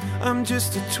 because I'm just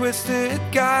a twisted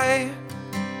guy.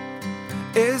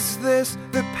 Is this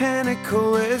the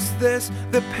pinnacle? Is this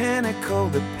the pinnacle?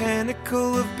 The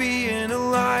pinnacle of being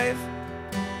alive?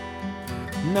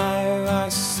 Now I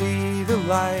see the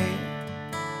light.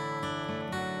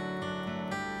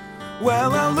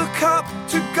 Well, I look up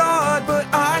to God, but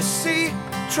I see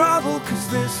trouble, 'cause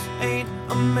this ain't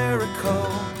a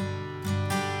miracle.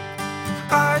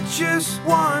 I just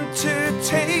want to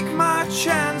take my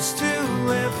chance to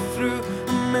live through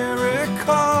a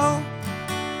miracle.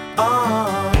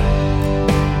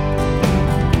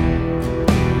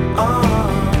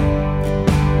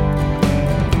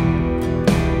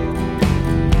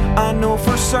 I know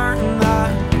for certain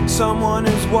that someone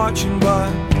is watching, but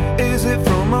is it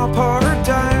from up or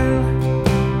down?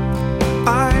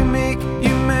 I make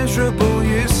you miserable,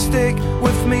 you stick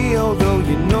with me, although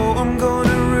you know I'm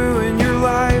gonna ruin your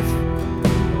life.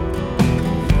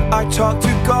 I talk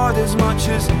to God as much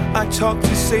as I talk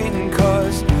to Satan,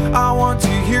 'cause I want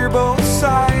to hear both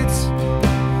sides.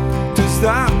 Does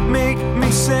that make me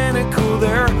cynical?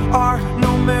 There are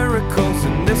no miracles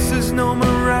and this is no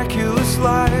miraculous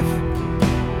life.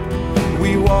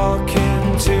 We walk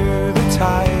into the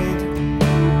tide.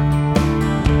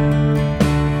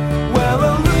 Well,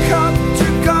 I look up to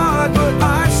God, but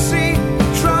I see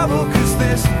trouble, 'cause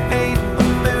this ain't a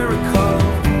miracle.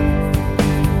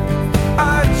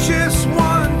 I just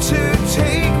want to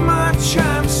take my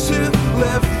chance to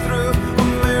live through a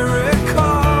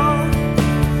miracle.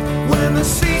 When the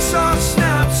seesaw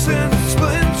snaps and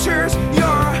splinters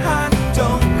your hand,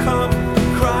 don't come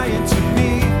crying to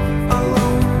me. I'll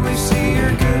only see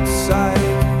your good side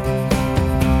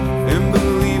and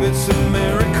believe it's a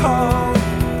miracle.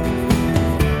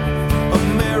 A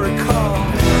miracle.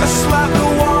 I slap the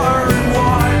water and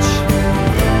watch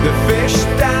the fish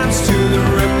dance to the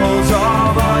ripples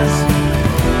of us.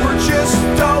 We're just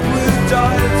dull blue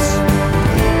dots,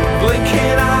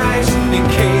 blinking eyes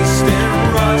encased in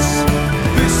rust.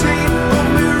 This ain't a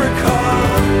miracle.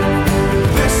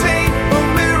 This ain't a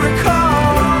miracle.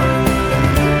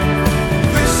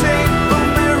 This ain't a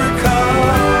miracle.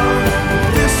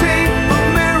 This ain't a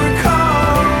miracle.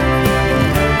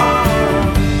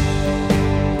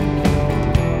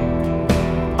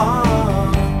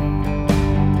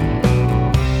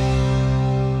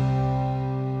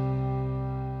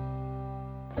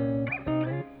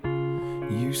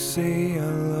 You say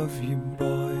I love you,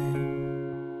 boy,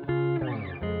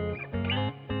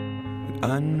 but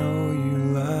I know you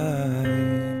lie.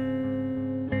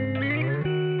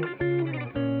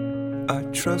 I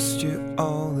trust you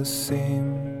all the same.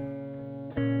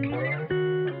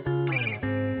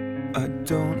 I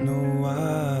don't know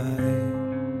why.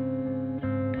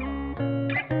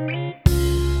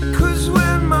 'Cause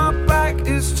when my back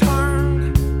is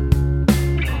turned,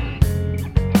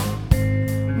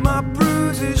 my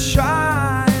bruises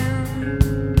shine.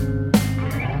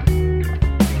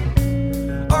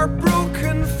 Our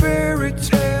broken fairy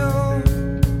tale,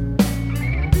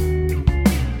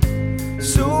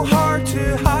 so hard to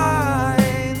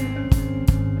hide.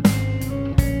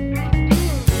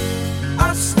 I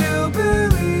still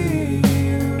believe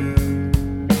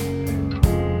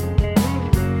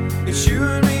it's you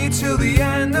and me till the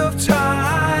end of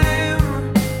time.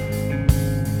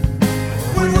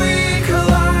 When we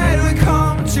collide, we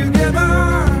come together.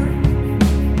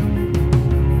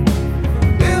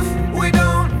 If we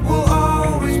don't, we'll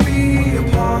always be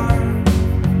apart.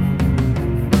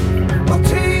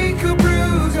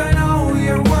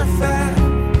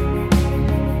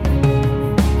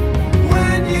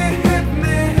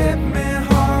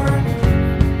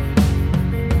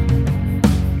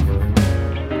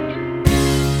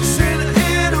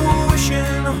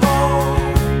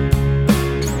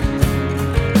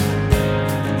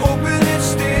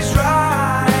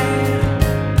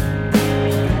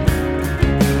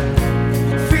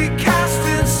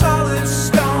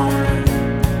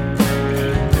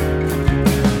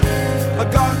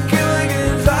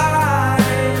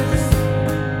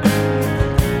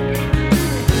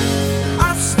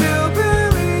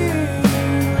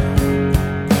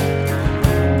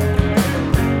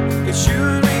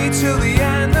 till the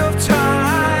end of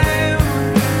time.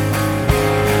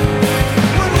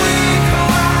 When we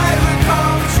collide, we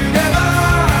come together.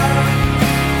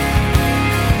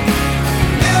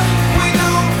 If we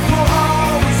don't, we'll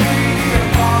always be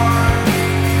apart.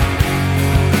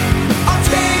 I'll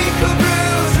take a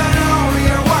bruise, I know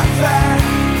you're worth that.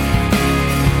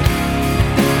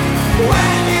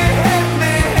 When you hit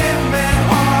me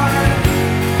hard,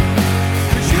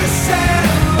 'cause you said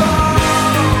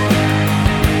love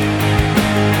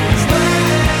is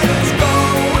let's go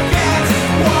against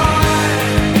one.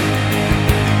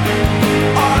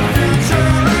 Our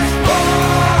future is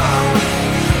born.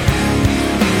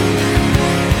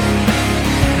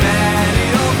 Many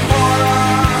of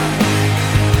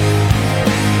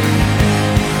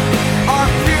our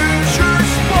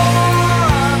future's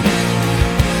born.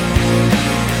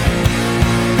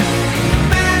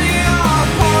 Many are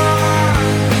born.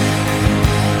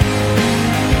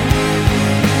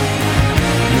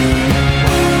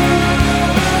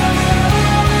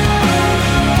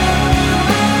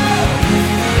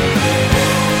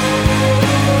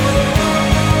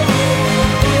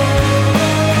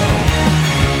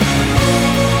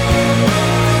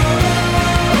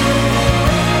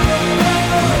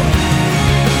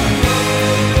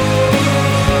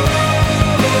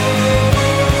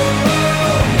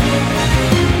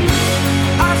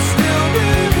 I still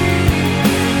believe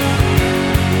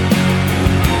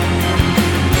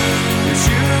it's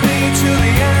you and me till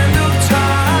the end of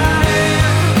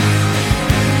time.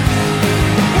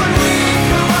 When we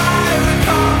collide, we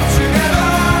come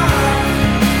together.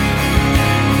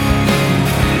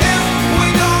 If we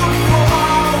don't, we'll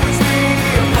always be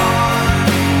apart.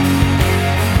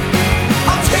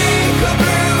 I'll take a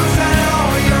bruise, I know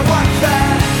you're worth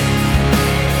that.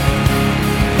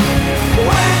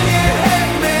 When you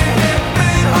hit me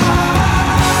hard.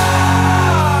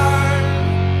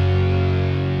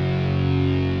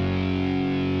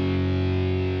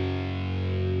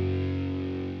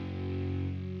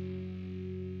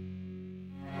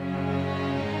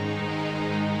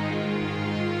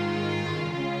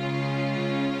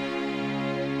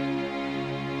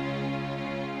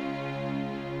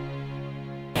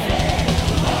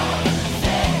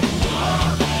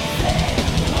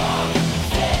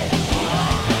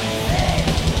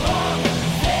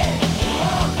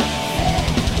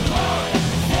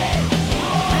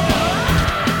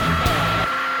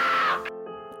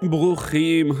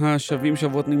 ברוכים השבים,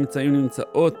 שבועות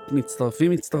נמצאות,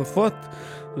 מצטרפות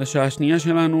לשעה השנייה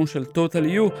שלנו של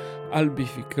Totally You על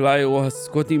ביפי קליירו,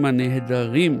 הסקוטים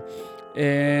הנהדרים.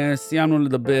 סיימנו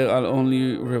לדבר על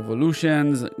Only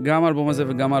Revolutions, גם האלבום הזה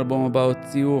וגם האלבום הבא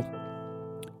הוציאו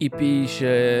EP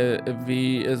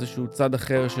שהביא איזשהו צד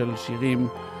אחר של שירים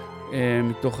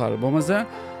מתוך האלבום הזה.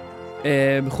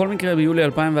 בכל מקרה, ביולי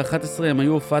 2011 הם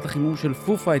היו הופעת החימום של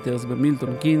פו פייטרס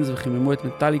במילטון קינס וחיממו את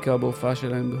מטאליקה בהופעה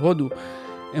שלהם בהודו.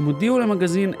 הם הודיעו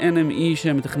למגזין NME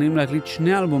שהם מתכננים להקליט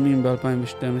 2 אלבומים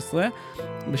ב-2012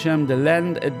 בשם The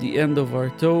Land at the End of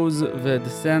Our Toes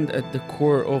ו-The Sand at the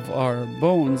Core of Our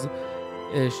Bones,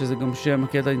 שזה גם שם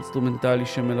הקטע האינסטרומנטלי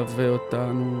שמלווה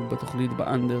אותנו בתוכנית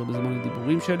באנדר בזמן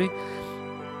הדיבורים שלי.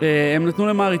 הם נתנו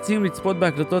למעריצים לצפות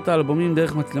בהקלטות האלבומים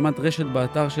דרך מצלמת רשת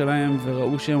באתר שלהם,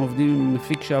 וראו שהם עובדים עם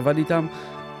מפיק שעבד איתם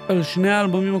על 2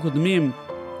 האלבומים הקודמים,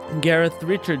 גארת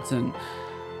ריצ'רדסון.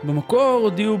 במקור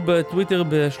הודיעו בטוויטר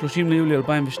ב-30 ליולי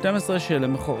 2012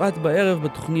 שלמחרת בערב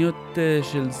בתוכניות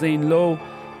של זיין לואו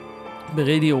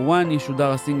ברדיו 1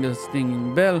 ישודר הסינגל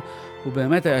סטינגינג בל. הוא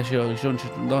באמת היה השיר הראשון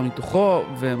ששודר מתוכו,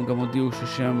 והם גם הודיעו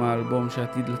ששם האלבום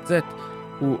שעתיד לצאת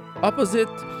הוא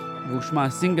Opposite, והוא שמה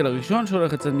הסינגל הראשון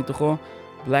שהולך לצאת מתוכו,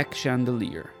 Black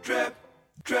Chandelier. Trip,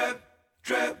 trip,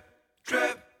 trip,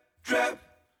 trip, trip,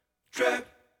 trip,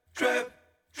 trip,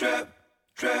 trip,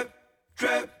 trip,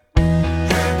 trip.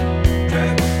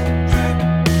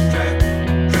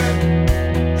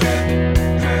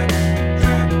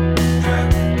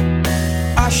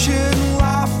 I shouldn't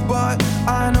laugh, but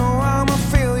I know I'm a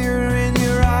failure in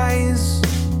your eyes.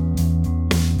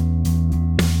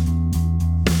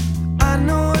 I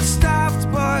know it's daft,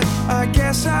 but I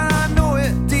guess I know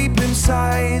it deep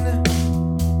inside.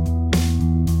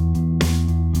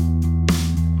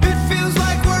 It feels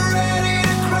like we're ready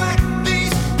to crack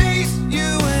these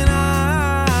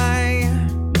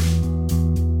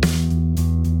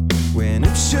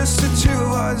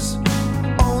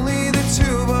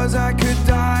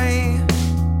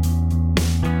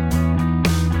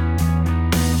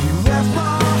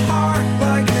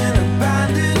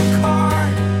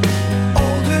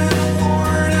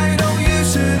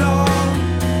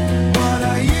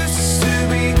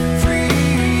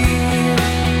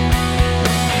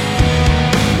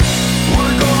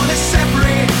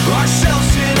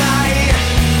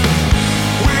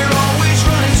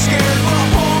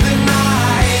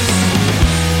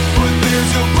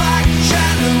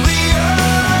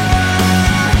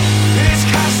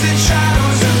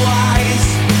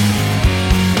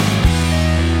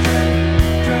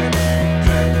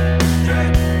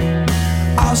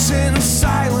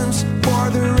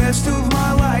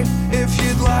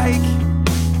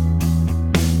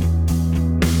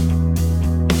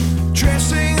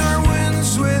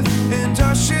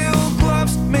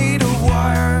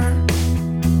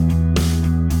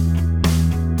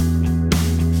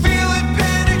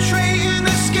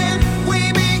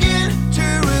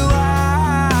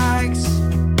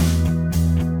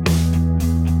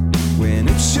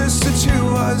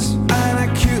was an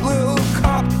acute little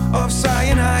cup of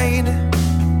cyanide.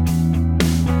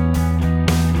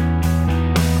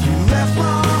 You left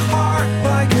my heart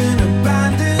like an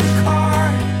abandoned car,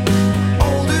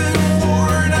 old and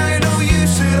worn, I no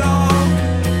use at all,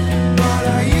 but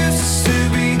I used to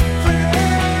be free.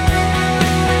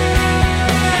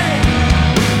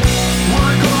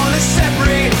 We're gonna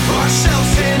separate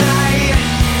ourselves tonight.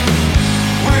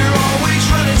 We're always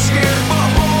running scared but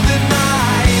holding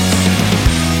knives,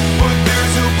 but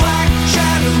there's a black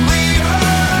chandelier,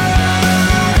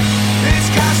 it's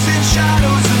casting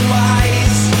shadows and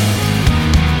lies.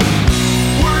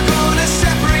 We're gonna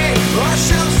separate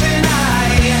ourselves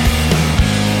tonight.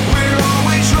 We're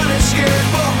always running scared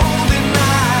but holding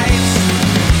knives,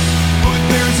 but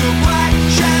there's a black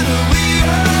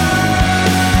chandelier.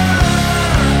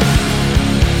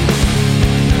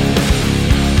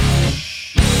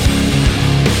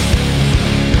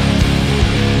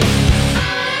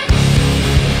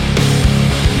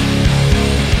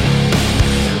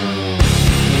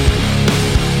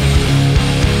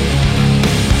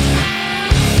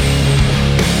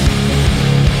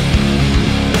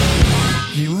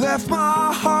 You left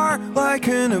my heart like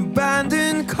an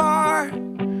abandoned car,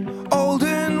 old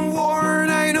and worn,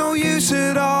 I no use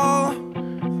at all,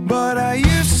 but I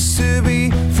used to be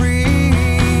free.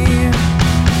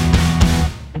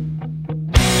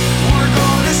 We're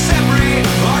gonna separate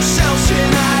ourselves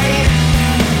tonight.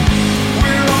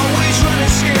 We're always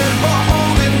running scared but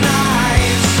holding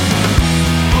knives,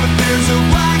 but there's a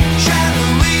black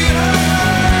chandelier,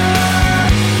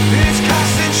 it's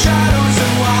casting shadows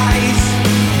and lies.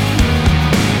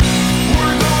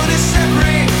 We're gonna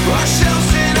separate ourselves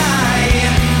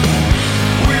tonight.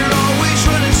 We're always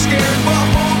running scared but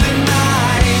holding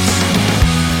knives,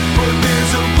 but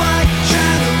there's a black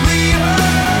chandelier.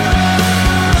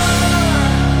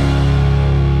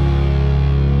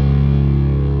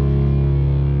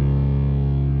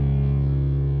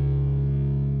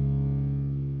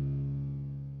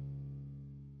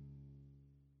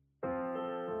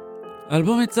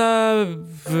 האלבום יצא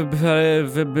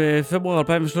ובפברואר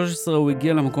 2013 הוא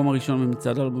הגיע למקום הראשון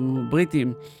במצעד האלבומים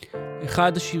הבריטיים.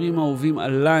 אחד השירים האהובים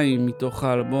עליי מתוך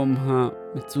האלבום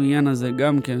המצוין הזה,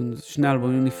 גם כן, שני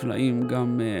אלבומים נפלאים,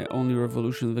 גם Only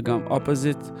Revolution וגם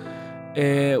Opposite.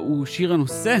 הוא שיר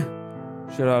הנושא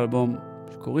של האלבום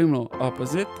שקוראים לו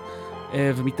Opposite,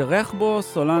 ומתארח בו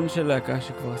סולן של להקה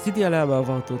שכבר עשיתי עליה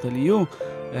בעבר, Totally You,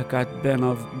 להקת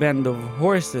Band of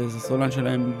Horses, הסולן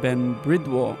שלהם בן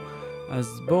ברידוור.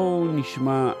 אז בואו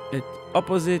נשמע את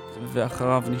Opposite,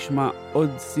 ואחריו נשמע עוד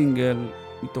סינגל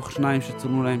מתוך שניים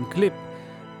שצולמו להם קליפ,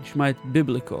 נשמע את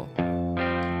Biblical.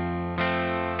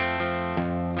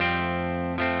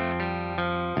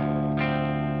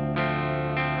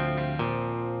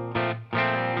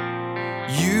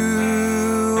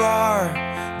 You are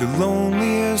the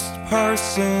loneliest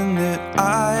person that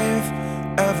I've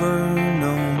ever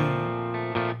known.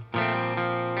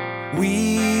 We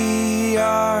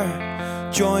are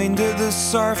joined to the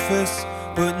surface,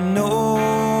 but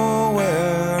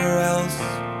nowhere else.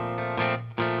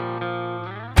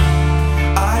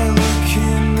 I look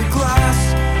in the glass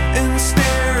and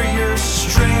stare at your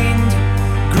strained,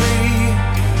 gray,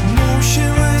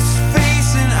 motionless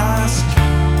face and ask,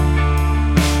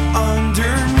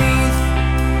 underneath,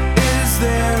 is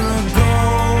there a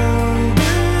golden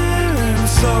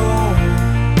soul?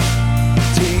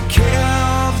 Take care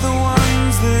of the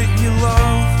ones that you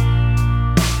love.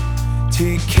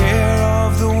 Take care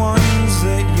of the ones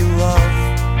that you love.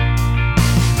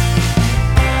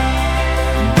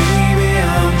 Baby,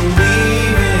 I'm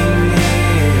leaving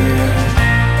here.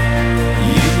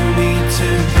 You need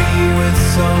to be with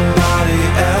somebody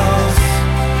else.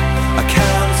 I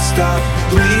can't stop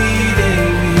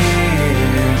bleeding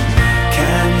here.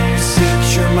 Can you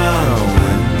secure my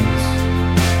wings?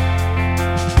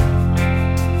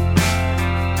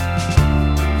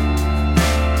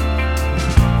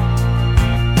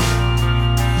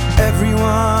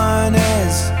 Everyone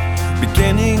is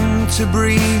beginning to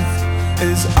breathe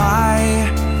as I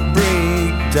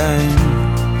break down.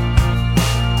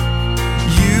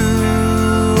 You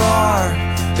are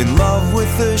in love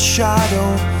with a shadow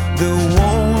that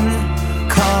won't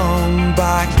come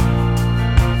back.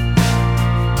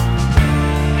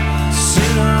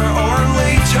 Sooner or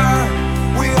later,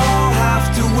 we all have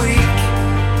to wake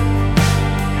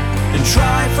and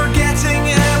try forgetting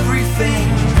everything.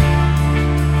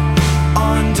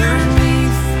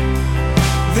 Underneath,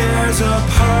 there's a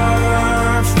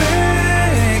perfect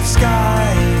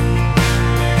sky.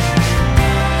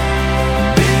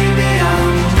 Baby,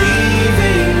 I'm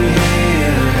leaving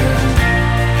here.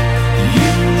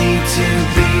 You need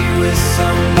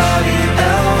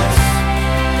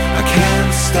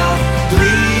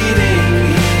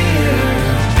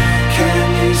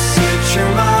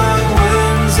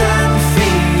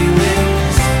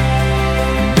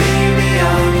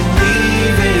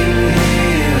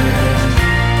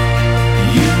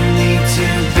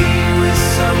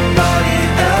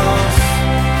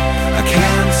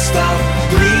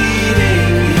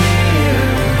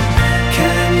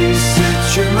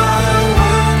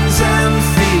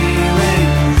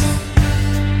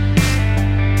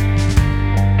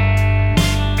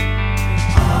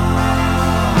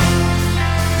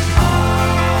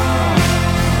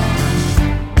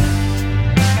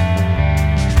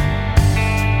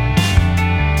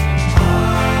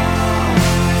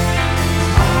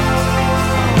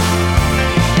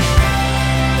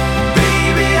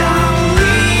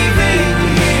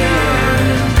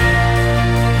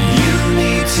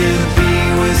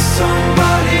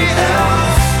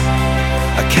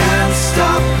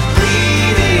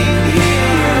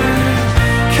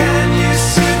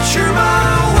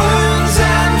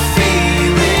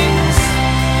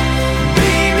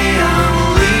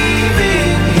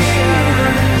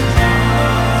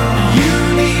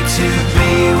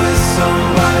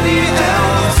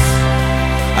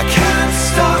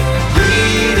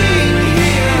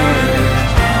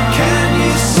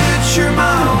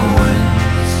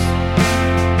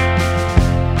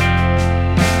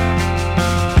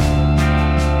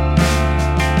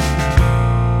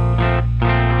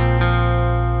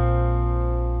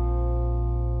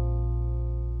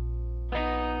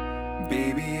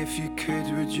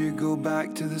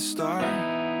start.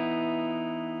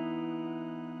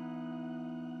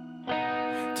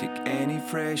 Take any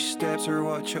fresh steps or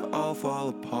watch it all fall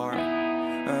apart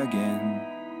again.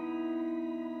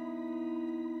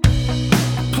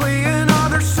 Play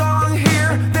another song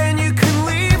here, then you can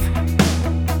leave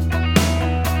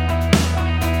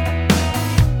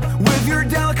with your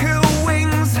delicate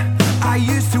wings I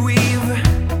used to weave.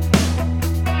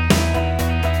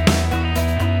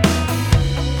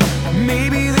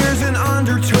 Maybe there's an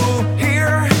undertow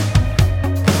here,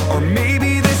 or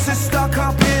maybe this is stuck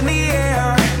up in the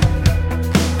air.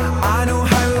 I know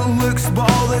how it looks,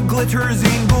 ball that glitters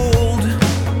in gold.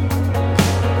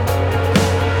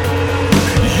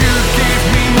 You gave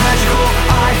me magical,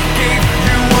 I gave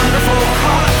you wonderful.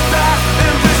 Caught that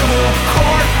invisible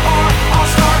chord, or I'll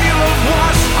starve you of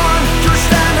what's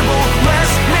understandable.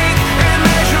 Let's make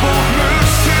immeasurable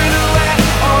moves to the left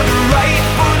or the right,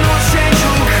 but no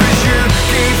essential. Cause you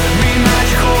gave me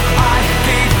magical, I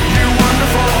gave you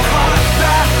wonderful. Caught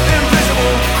that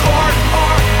invisible chord,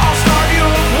 or I'll starve you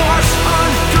of what's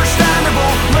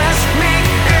understandable. Let's make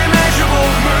immeasurable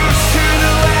moves to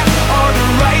the left or the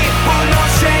right, but no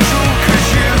essential. Cause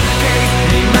you gave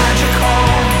me magical,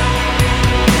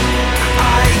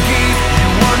 I gave you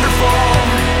wonderful.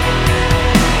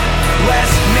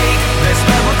 Let's make this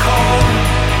biblical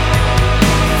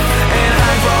and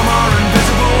hide from our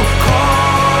invisible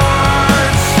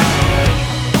chords.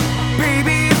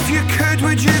 Baby, if you could,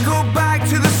 would you go back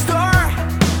to the start?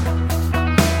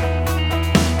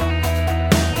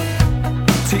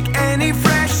 Take any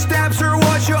fresh steps or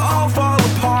watch it all fall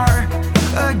apart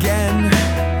again.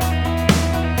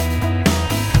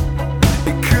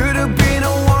 It could have been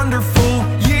a wonderful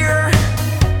year.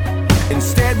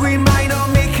 Instead, we might not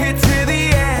make it to the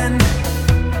end.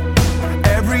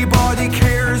 Everybody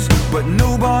cares, but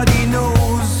nobody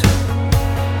knows.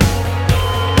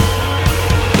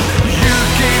 You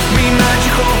gave me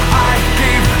magical, I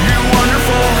gave you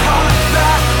wonderful. Caught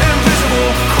that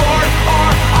invisible chord, or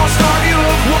I'll starve you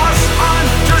of what's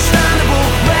understandable.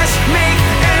 Let's make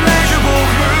immeasurable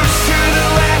moves to the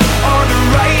left or the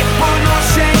right, but no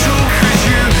essential. Cause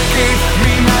you gave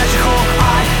me magical,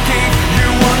 I gave you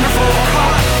wonderful.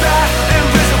 Caught that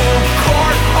invisible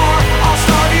chord, or I'll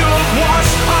starve you of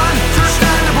what's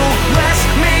understandable. Let's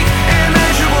make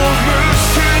immeasurable moves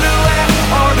to the left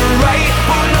or the right,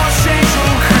 but no essential.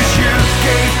 Cause you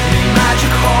gave me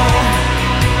magical,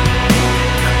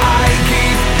 I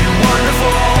gave you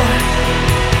wonderful.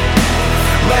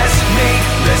 Let's make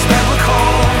this biblical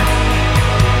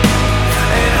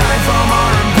and hide from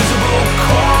our invisible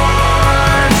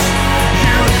chords.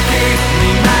 You gave me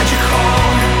magical,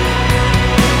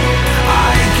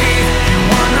 I gave you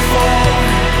wonderful.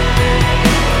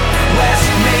 Let's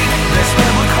make this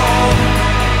biblical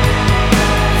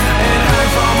and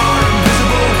hide from our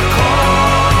invisible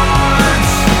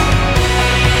chords.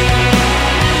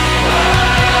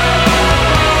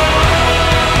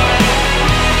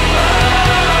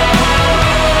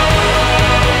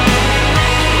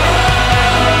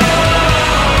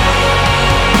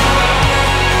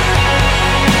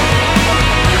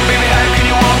 Baby, how can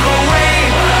you walk away?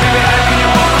 Baby, how can you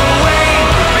walk away?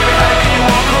 Baby, how can you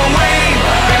walk away?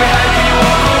 Baby, how can you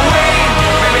walk away?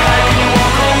 Baby, how can you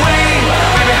walk away?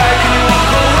 Baby, how can you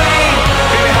walk away?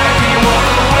 Baby, how can you walk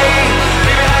away?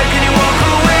 Baby, how can you walk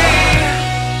away?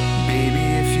 Baby,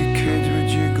 if you could,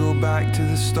 would you go back to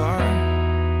the start?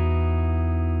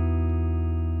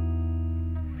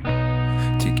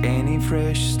 Take any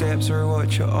fresh steps or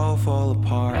watch it all fall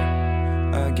apart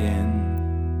again.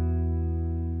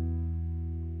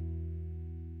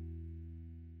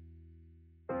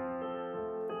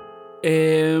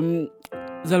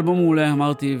 זה אלבום מעולה,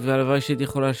 אמרתי, והלוואי שהייתי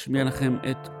יכול להשמיע לכם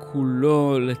את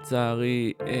כולו.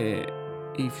 לצערי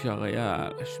אי אפשר היה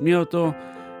להשמיע אותו.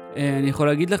 אני יכול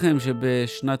להגיד לכם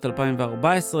שבשנת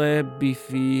 2014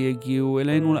 ביפי הגיעו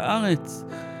אלינו לארץ.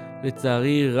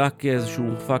 לצערי רק איזשהו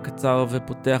מופע קצר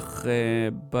ופותח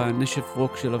בנשף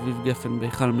רוק של אביב גפן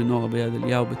בהיכל מנורה ביד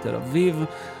אליהו בתל אביב.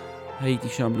 הייתי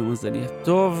שם למזלי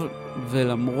הטוב,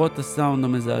 ולמרות הסאונד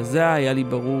המזעזע היה לי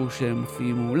ברור שהם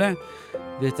מופיעים מעולה,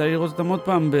 ויצא לי לראות אותם עוד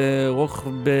פעם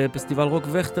בפסטיבל רוק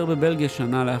וכטר בבלגיה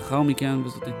שנה לאחר מכן,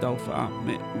 וזאת הייתה הופעה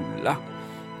מעולה.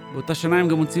 באותה שנה הם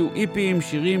גם הוציאו איפי עם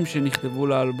שירים שנכתבו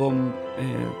לאלבום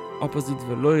אופוזיט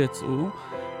ולא יצאו,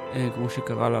 כמו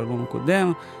שקרה לאלבום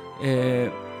הקודם.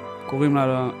 קוראים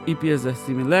לאיפי הזה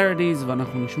Similarities,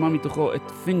 ואנחנו נשמע מתוכו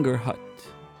את Fingerhut.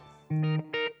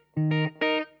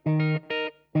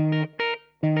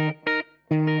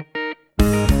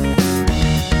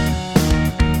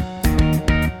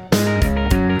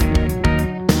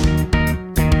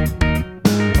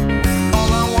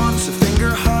 All I want's a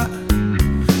finger hut.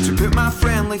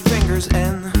 fingers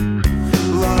in.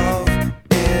 Love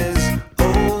is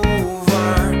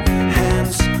over,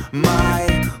 hence my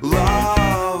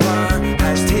lover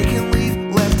has taken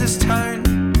leave, left his turn,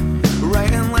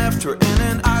 right and left, her in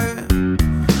and out.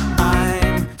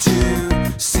 I'm too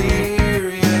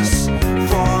serious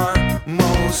for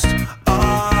most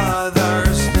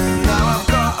others. Now I've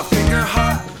got a finger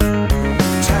hot,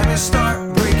 time to start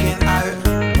breaking out.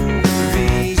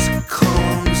 These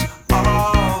clones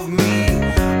of me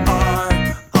are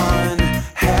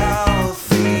unhealthy.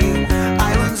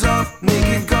 Islands of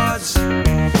naked gods,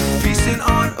 feasting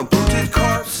on a bloated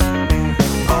corpse.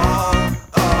 All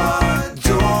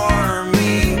adore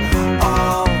me,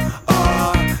 all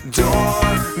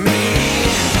adore me.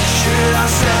 Should I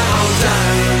settle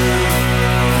down?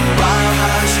 Buy a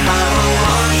house, have a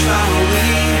large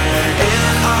family in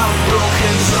a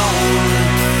broken zone.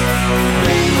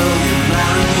 Baby, will you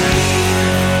marry me?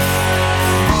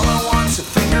 All I want's a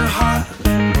finger hot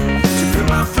to put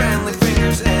my friendly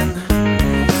fingers in.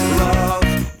 Love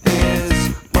is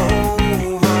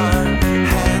over,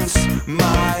 hence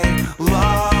my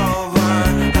lover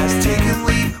has taken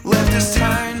leave, left his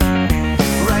town,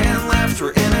 right and left,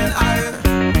 we're in and out.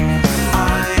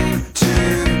 I'm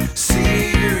too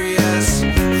serious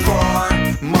for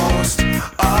most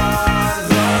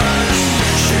others.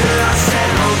 Should I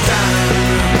settle down?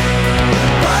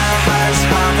 Buy a house,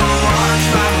 have a large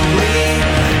family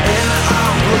in a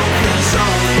broken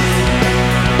zone.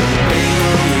 Baby,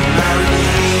 will you marry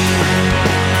me?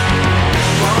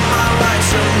 Well, my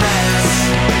life's a mess.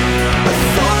 I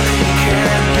thought that you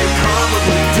cared, you're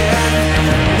probably dead.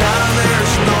 Now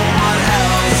there's no one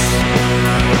else.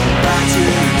 Back to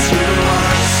the two of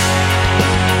us.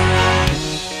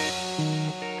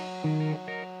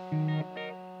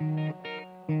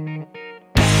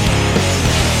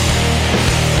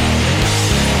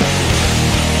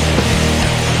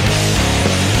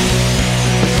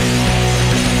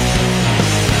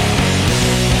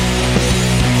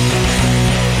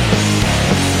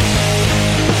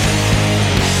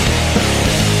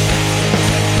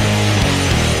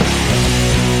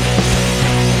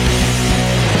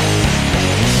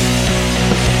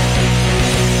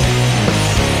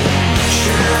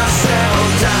 Should I settle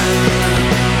down?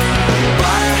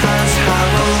 Buy a house,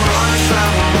 have a large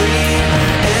family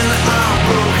in a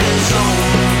broken zone.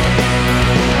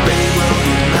 Baby, will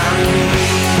you marry me?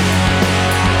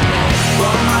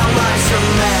 Well, my life's a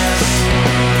mess.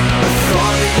 I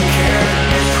thought that you cared,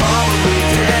 you're probably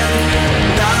dead.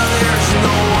 Now there's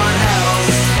no one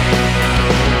else.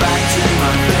 Back to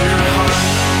my finger heart.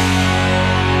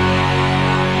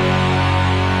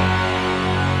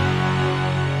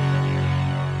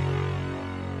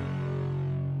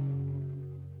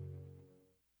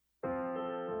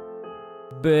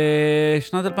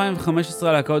 בשנת 2015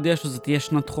 הלהקה הודיעה שזו תהיה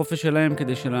שנת חופש שלהם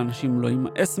כדי שלאנשים לא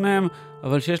יימאס מהם,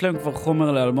 אבל שיש להם כבר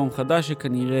חומר לאלבום חדש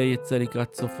שכנראה יצא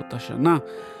לקראת סוף אותה שנה.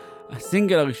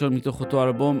 הסינגל הראשון מתוך אותו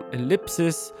אלבום,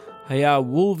 Ellipsis, היה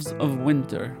Wolves of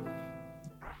Winter.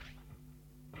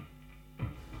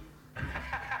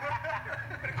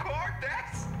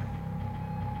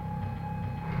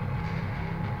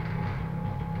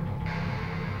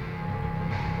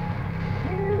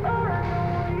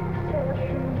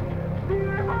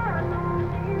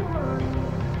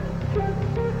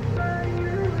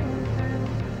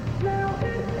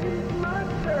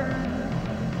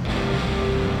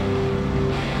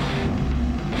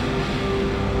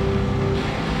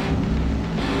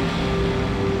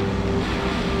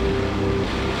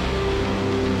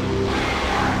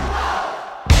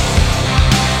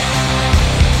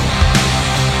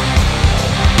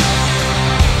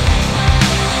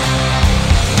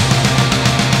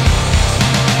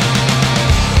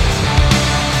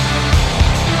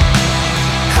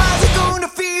 How's it gonna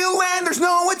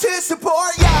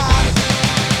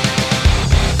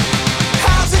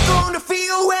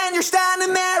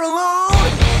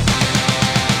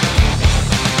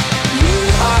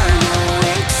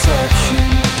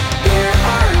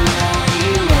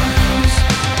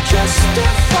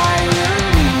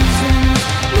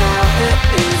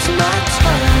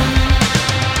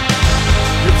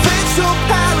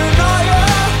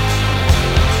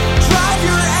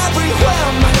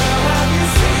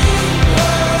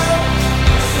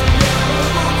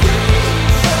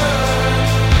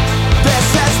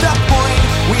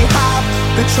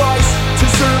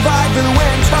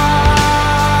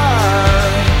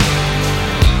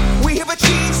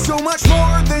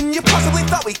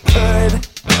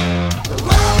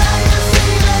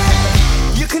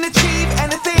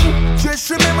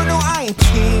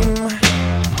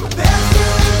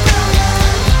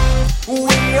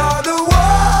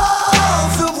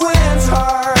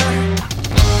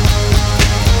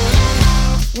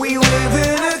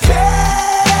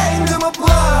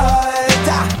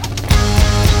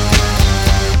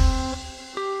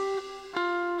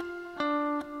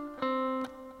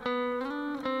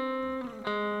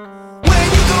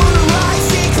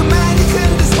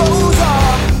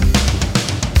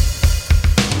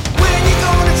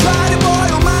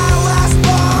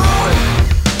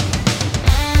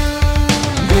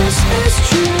this is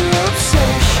true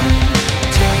obsession.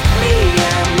 Take me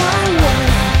at my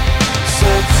word.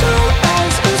 Subtle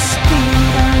as a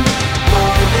speeder,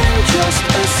 more than just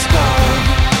a scar.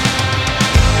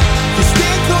 You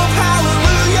stink of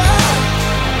hallelujah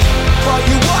while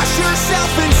you wash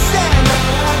yourself in sin.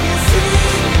 I can see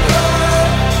her.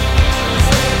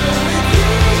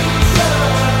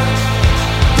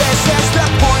 This is the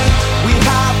point. We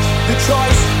have the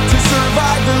choice to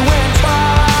survive the winter.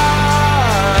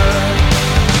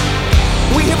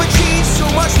 We have achieved so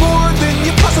much more than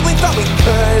you possibly thought we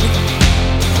could.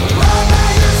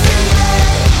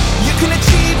 You can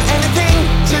achieve anything,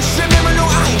 just remember no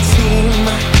I team.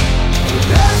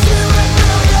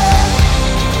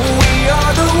 We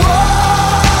are the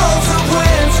walls of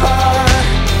winter.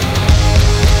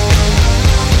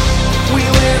 We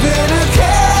live in a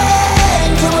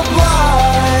kingdom of blood.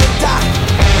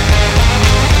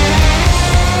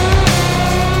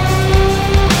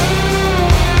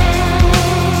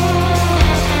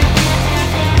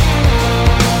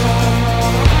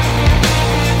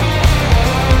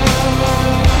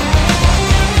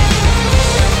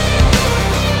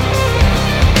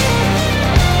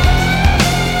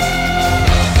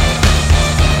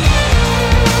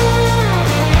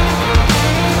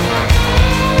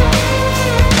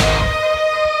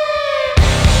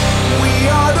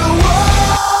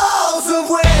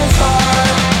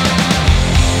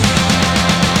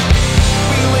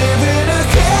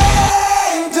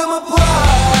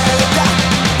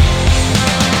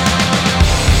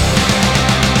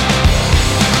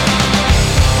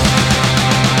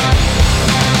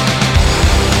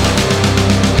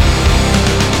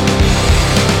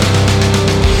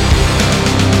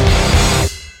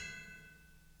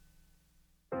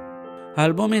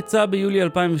 האלבום יצא ביולי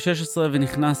 2016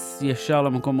 ונכנס ישר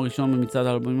למקום הראשון במצעד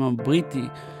האלבומים הבריטי.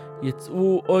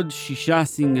 יצאו עוד 6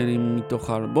 סינגלים מתוך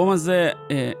האלבום הזה.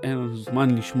 אין לנו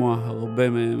זמן לשמוע הרבה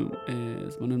מהם,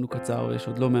 זמננו קצר ויש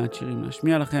עוד לא מעט שירים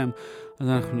להשמיע לכם, אז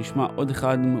אנחנו נשמע עוד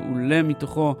אחד מעולה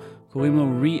מתוכו, קוראים לו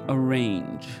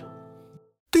Rearrange.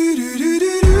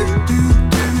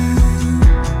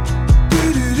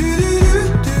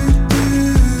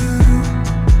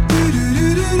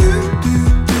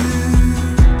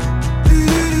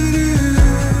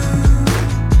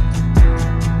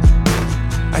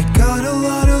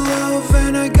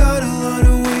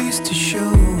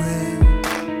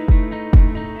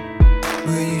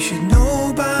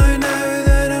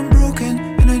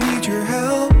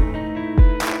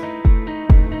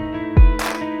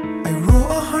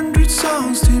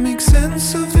 Songs to make sense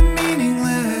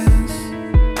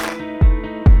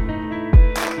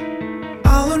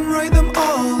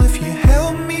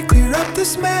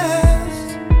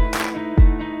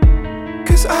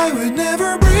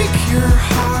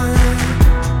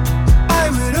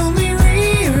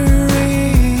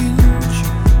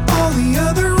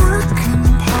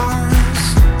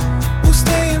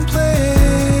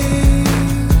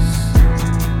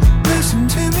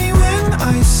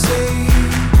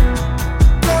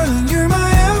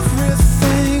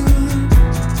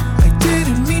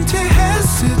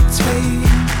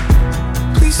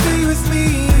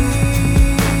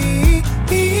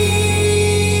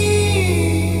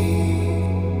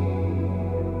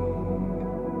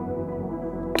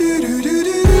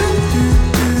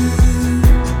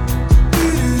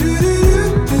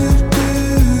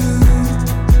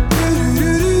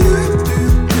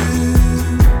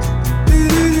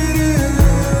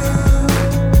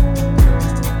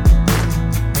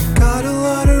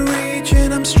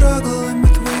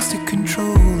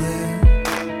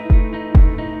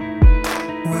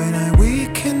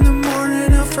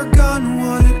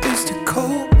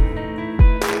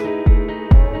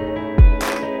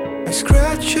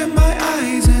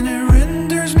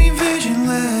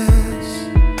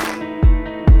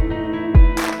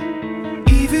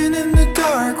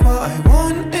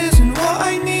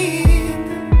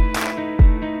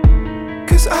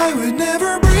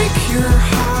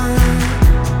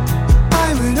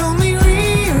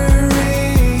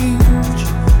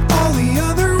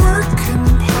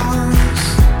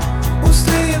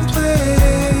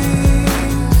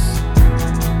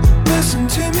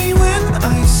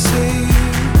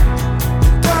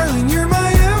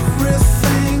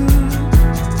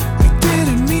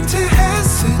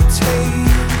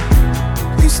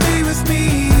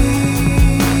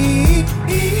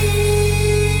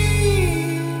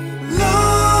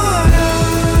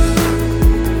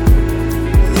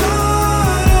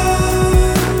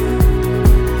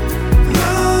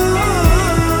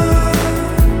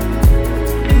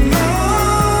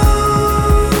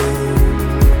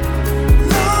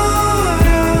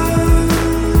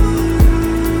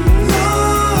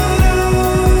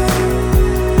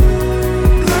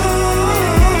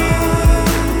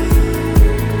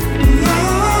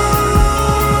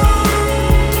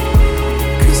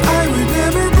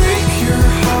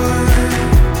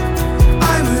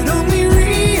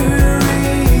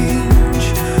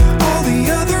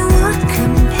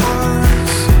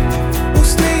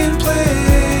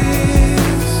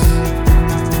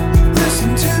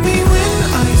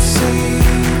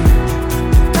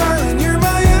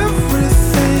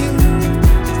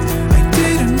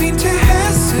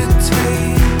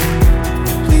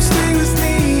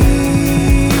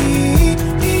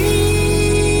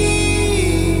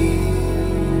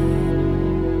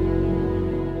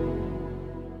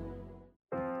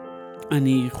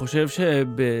אני חושב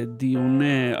שבדיון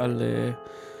על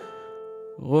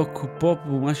רוק או פופ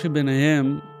ומה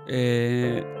שביניהם,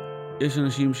 יש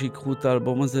אנשים שיקחו את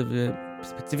האלבום הזה,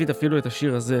 וספציפית אפילו את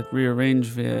השיר הזה, את Rearrange,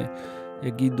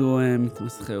 ויגידו, הם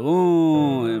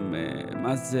התמסחרו,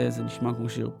 מה זה נשמע כמו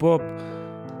שיר פופ.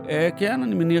 כן,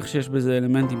 אני מניח שיש בזה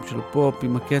אלמנטים של פופ,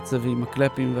 עם הקצב ועם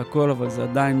הקלפים והכל, אבל זה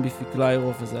עדיין ביפי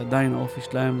קליירו, וזה עדיין האופי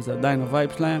שלהם, וזה עדיין הווייב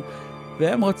שלהם,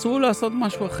 והם רצו לעשות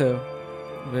משהו אחר,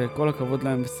 וכל הכבוד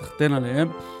להם וסחטן עליהם.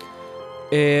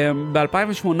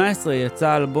 ב-2018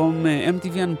 יצא אלבום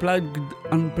MTV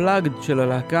Unplugged של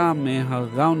הלהקה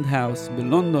מה-Roundhouse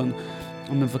בלונדון.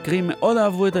 המבקרים מאוד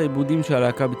אהבו את העיבודים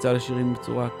שהלהקה ביצעה לשירים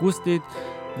בצורה אקוסטית,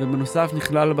 ובנוסף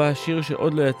נכלל בה שיר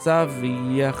שעוד לא יצא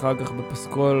ויהיה אחר כך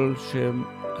בפסקול שהם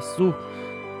עשו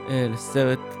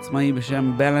לסרט עצמאי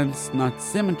בשם Balance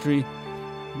Not Symmetry.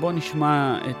 בואו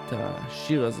נשמע את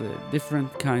השיר הזה,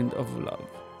 Different Kind of Love.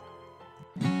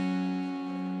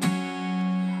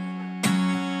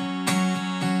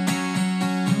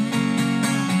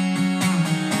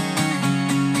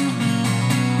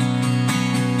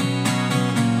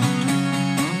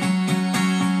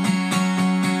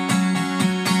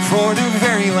 For the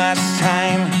very last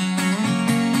time,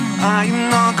 I'm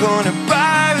not gonna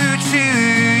bow to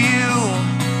you.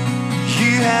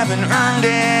 You haven't earned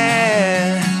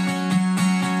it,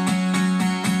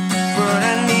 but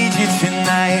I need you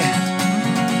tonight.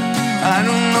 I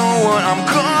don't know what I'm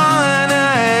gonna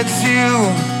do.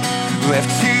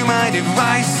 Left to my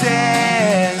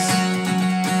devices.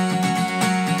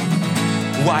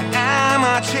 Why am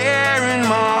I tearing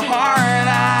my heart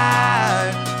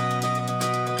out?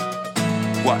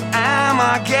 What am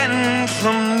I getting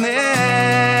from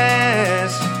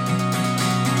this?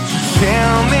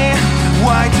 Tell me,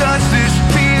 why does this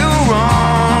feel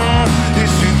wrong?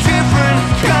 It's a different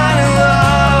kind of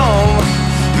love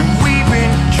that we've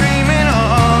been dreaming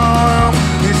of.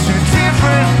 It's a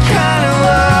different kind of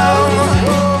love.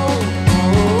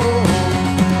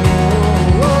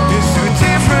 It's a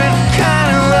different kind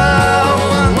of love.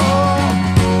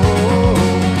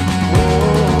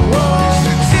 It's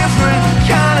a different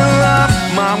kind of love.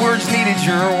 My words needed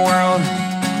your world.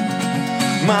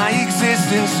 My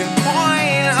existence and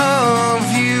point of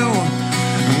view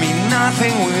mean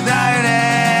nothing without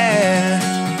it.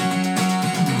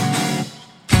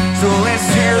 So let's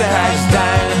tear the house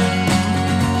down.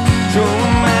 Throw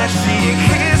a match to you,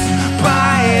 kissed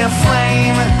by a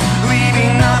flame,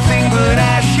 leaving nothing but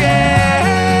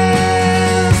ashes.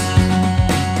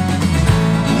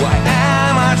 Why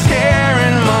am I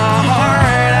tearing my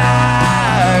heart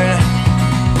out?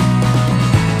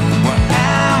 Why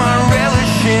am I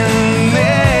relishing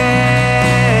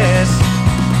this?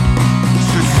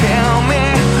 So tell me,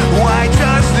 why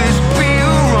does this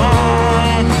feel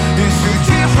wrong? It's a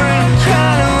different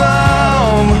kind of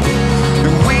love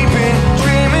that we've been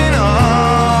dreaming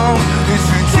of. It's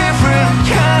a different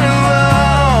kind of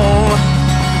love.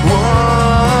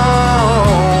 Whoa.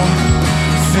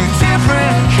 It's a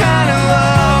different kind of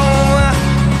love.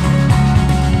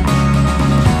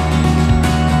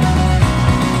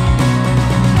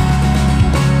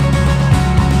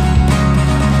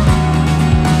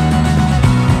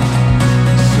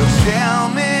 So tell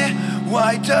me,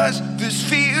 why does this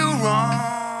feel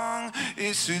wrong?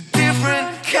 It's a different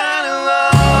kind of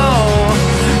love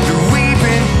that we've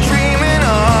been dreaming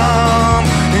of.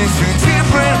 It's a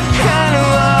different kind of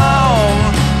love.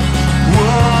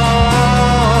 Whoa.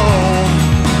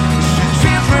 It's a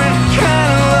different kind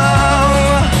of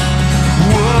love.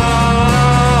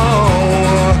 Whoa.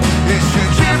 It's a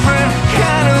different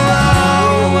kind of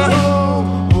love.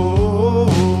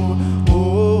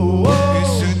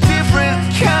 It's a different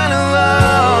kind of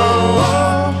love.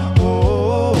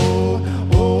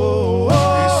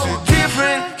 It's a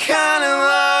different kind of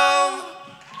love.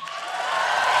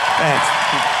 Thanks.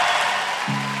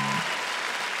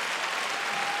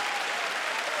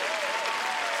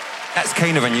 That's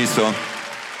kind of a new song.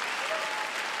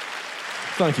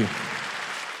 Thank you.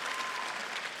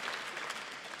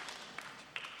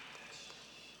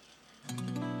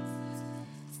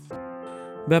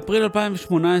 באפריל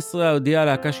 2018 הודיעה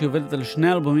הלהקה שהיא עובדת על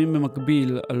 2 אלבומים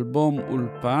במקביל, אלבום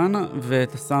אולפן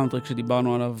ואת הסאונדטרק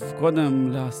שדיברנו עליו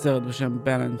קודם לסרט בשם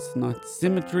Balance Not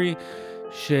Symmetry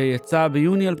שיצא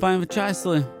ביוני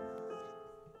 2019.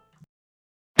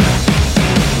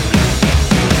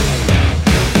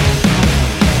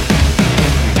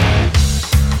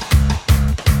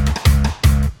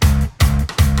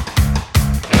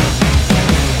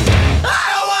 I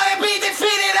don't wanna be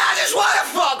defeated, I just wanna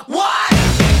fuck. What?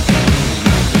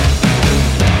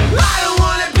 I don't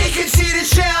wanna be conceited,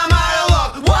 say I'm out of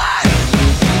luck. What?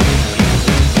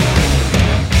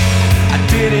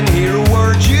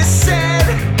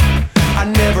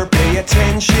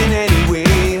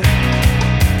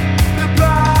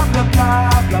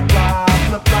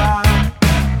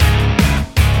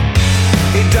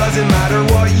 It doesn't matter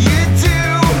what you do.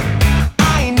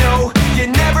 I know you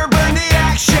never burn the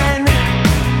action.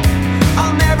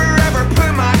 I'll never ever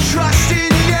put my trust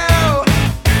in you.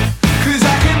 'Cause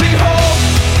I can be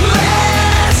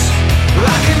hopeless,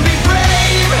 I can be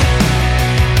brave,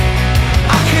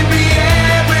 I can be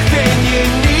everything you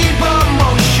need but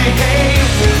most you hate.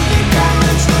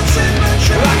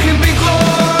 I can be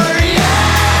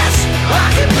glorious, I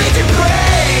can be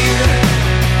depraved,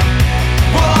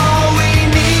 but all we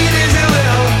need is a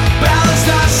little balance,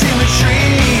 not symmetry.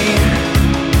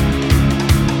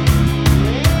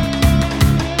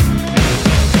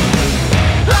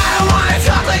 I don't wanna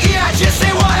talk like you, I just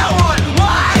say what I want.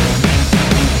 Why?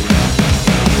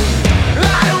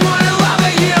 I don't wanna love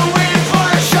like you, I'm waiting for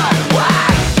a shot. Why?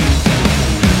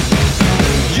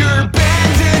 You're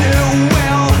banned in a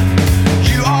will.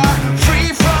 You are free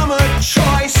from a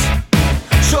choice.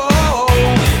 So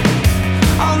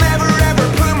I'll never ever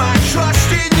put my trust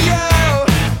in you.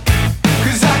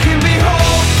 'Cause I can be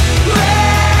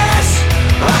hopeless,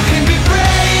 I can be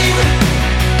brave,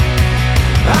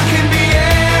 I can be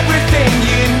everything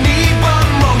you need but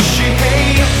most you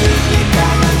hate.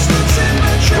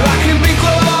 I can be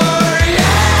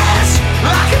glorious,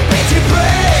 I can be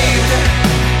depraved,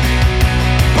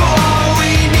 but all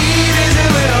we need is a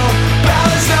little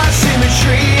balance, not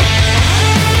symmetry.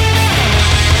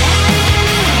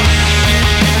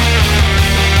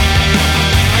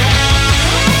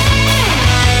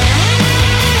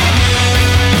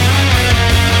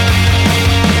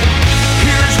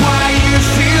 Here's why you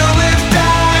feel left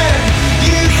out.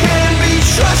 You can be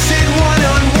trusted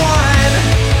one-on-one.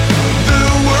 The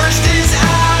worst is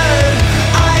out.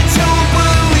 I don't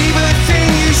believe a thing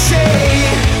you say.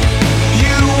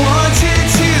 You wanted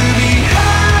to be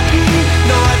happy,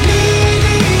 not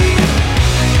needy.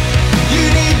 You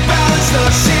need balance,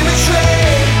 not symmetry.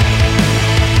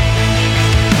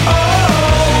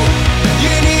 Oh,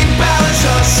 you need balance,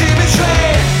 not symmetry.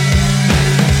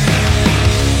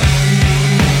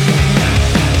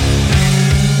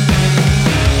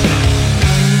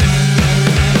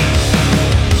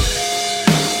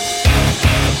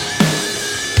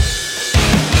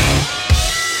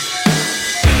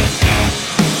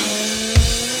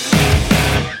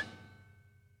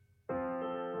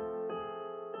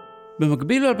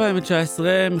 במקביל ב-2019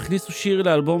 הם הכניסו שיר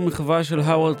לאלבום מחווה של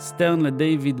האוורד סטרן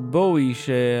לדייוויד בואי,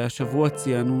 שהשבוע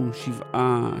ציינו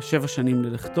 7 שנים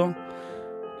ללכתו.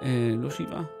 לא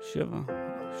 7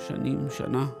 שנים,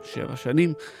 שנה, 7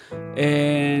 שנים.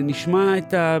 נשמע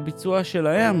את הביצוע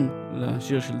שלהם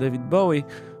לשיר של דייוויד בואי,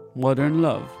 Modern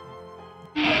Love.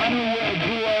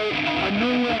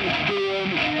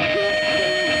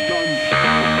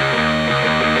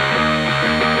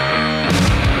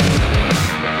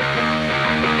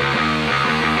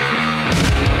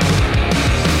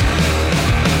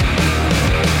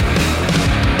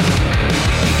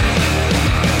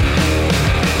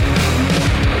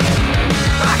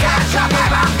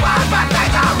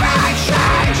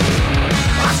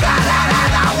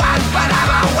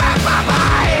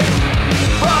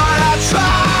 But I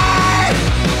try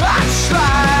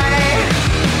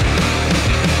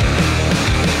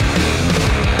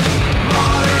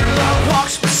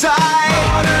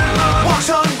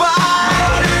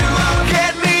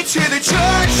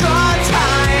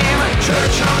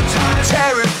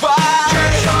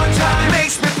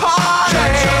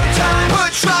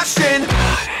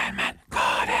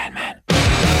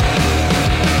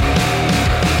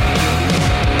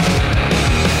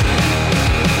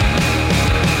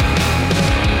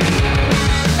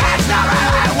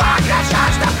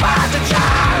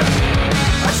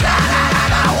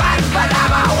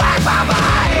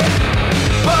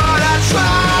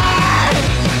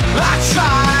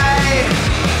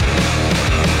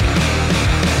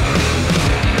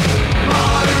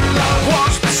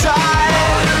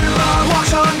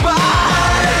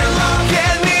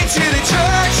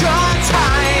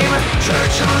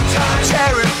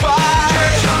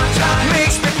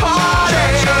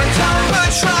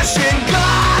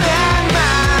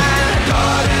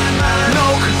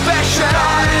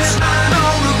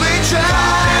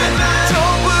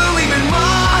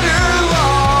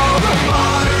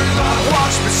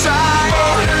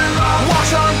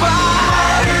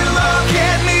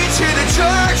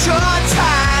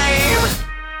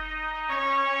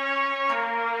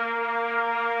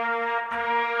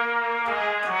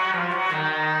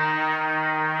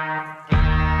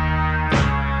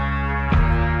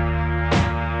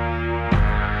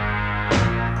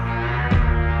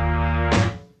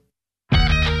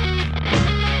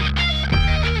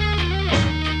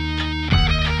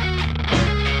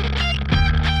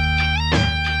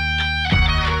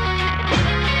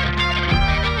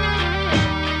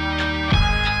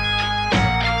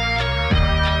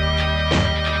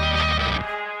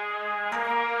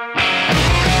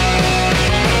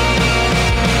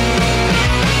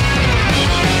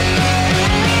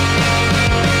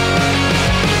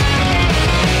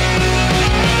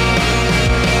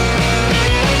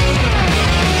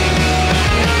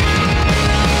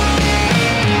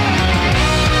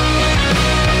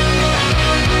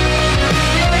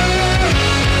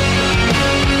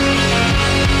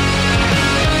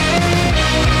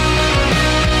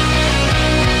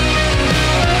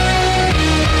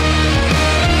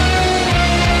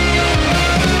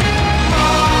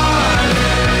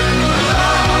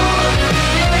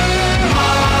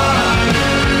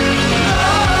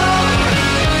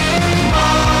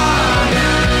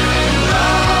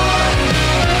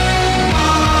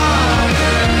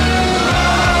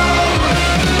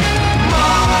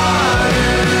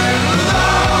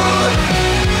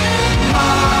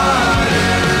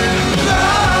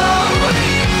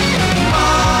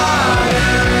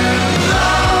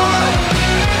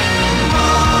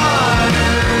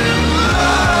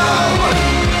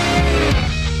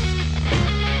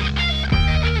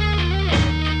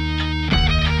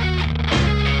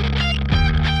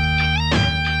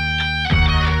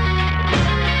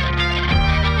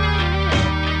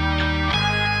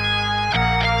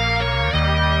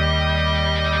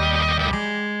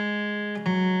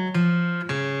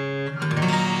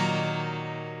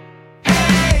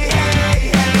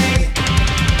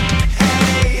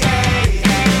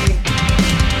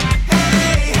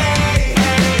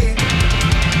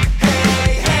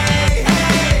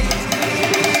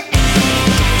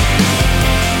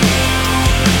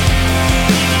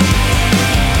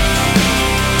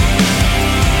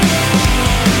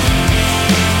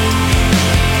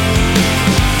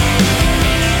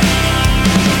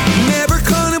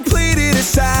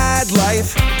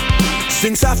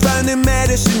since I found a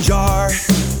medicine jar.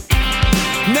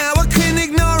 Now I can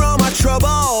ignore all my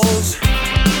troubles.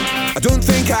 I don't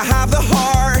think I have the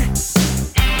heart.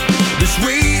 This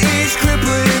weight is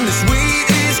crippling, this weight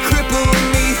is crippling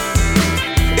me.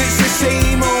 It's the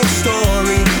same old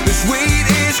story. This weight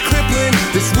is crippling,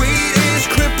 this weight is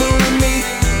crippling me.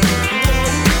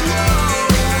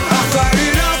 I fire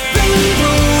it up and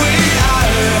blow it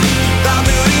out. I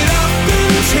build it up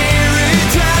and tear it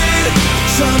down.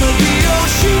 Some of the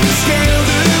ocean scale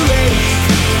the lake,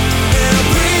 and I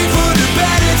pray for the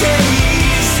better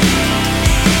days.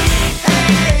 Hey,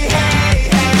 hey, hey.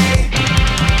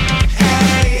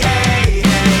 Hey, hey,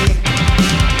 hey.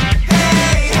 Hey,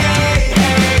 hey, hey.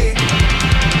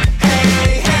 Hey,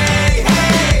 hey,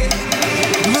 hey.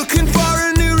 Looking for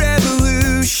a new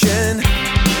revolution.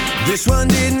 This one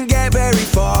didn't get very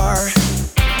far.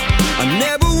 I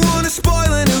never want to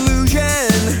spoil an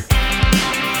illusion.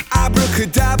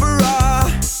 Abracadabra.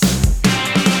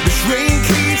 This rain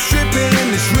keeps dripping,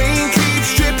 this rain keeps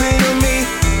dripping on me.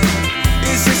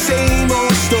 It's the same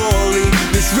old story.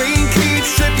 This rain keeps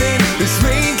dripping, this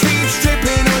rain keeps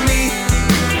dripping on me.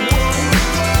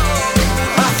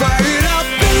 I fire it up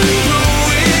and blow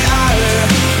it out.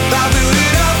 I build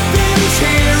it up and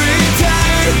tear it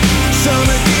down. Some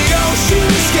of the ocean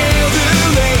scale the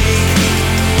lake,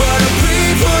 but I pray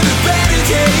for the better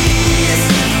days.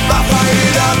 I fire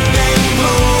it up and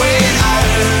blow it out.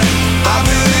 I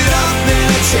build it up and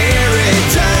I tear it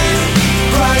down.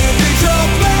 Crying the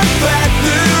joke back at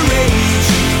the rage,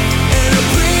 and I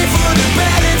pray for the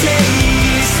better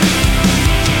days.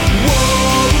 Whoa,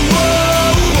 whoa,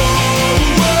 whoa,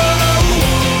 whoa.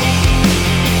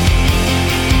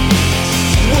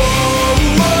 Whoa,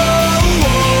 whoa,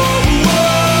 whoa,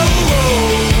 whoa.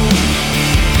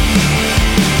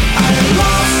 I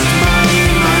lost my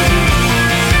mind.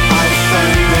 I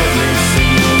found every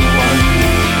single one,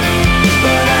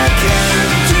 but I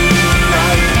can't do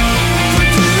right for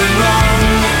doing wrong.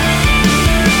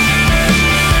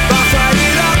 I fire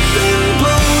it up and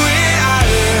blow it out.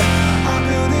 I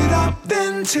build it up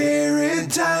then tear it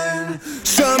down.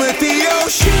 Some at the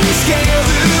ocean scale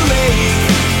the lake,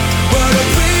 but I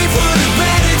pray for the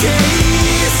better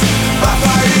days. I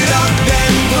fire it up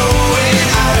then blow it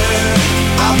out.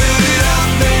 I build it up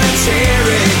then I tear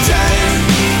it down.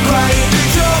 Crying the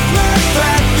joke laugh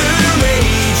at the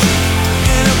rage,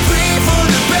 and I pray for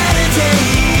the better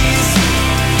days.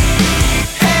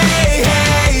 Hey,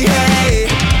 hey, hey.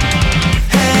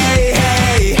 Hey,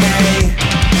 hey, hey.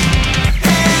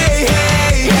 Hey,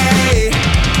 hey, hey.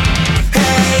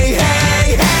 Hey, hey,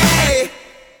 hey.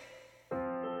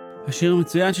 השיר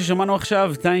המצוין ששמענו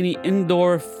עכשיו, Tiny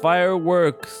Indoor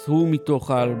Fireworks, הוא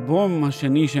מתוך האלבום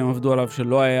השני שהם עבדו עליו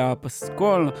שלא היה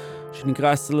פסקול,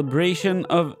 שנקרא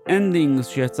Celebration of Endings,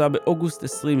 שיצא באוגוסט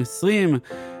 2020.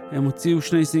 הם הוציאו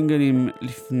 2 סינגלים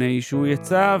לפני שהוא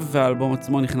יצא, והאלבום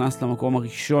עצמו נכנס למקום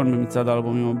הראשון במצעד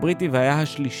האלבומים הבריטי, והיה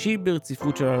השלישי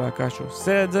ברציפות של הלהקה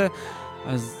שעושה את זה.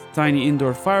 אז Tiny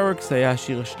Indoor Fireworks היה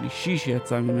השיר השלישי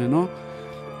שיצא ממנו.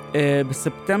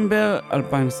 בספטמבר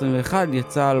 2021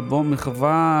 יצא אלבום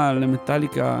מחווה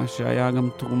למטליקה שהיה גם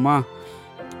תרומה,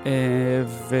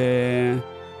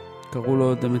 וקראו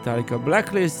לו The Metallica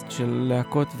Blacklist, של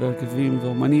להקות והרכבים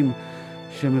ואומנים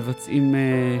שמבצעים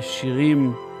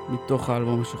שירים מתוך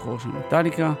האלבום השחור של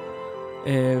מטליקה,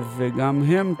 וגם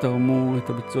הם תרמו את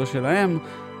הביצוע שלהם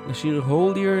לשיר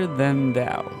Holier Than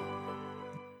Thou.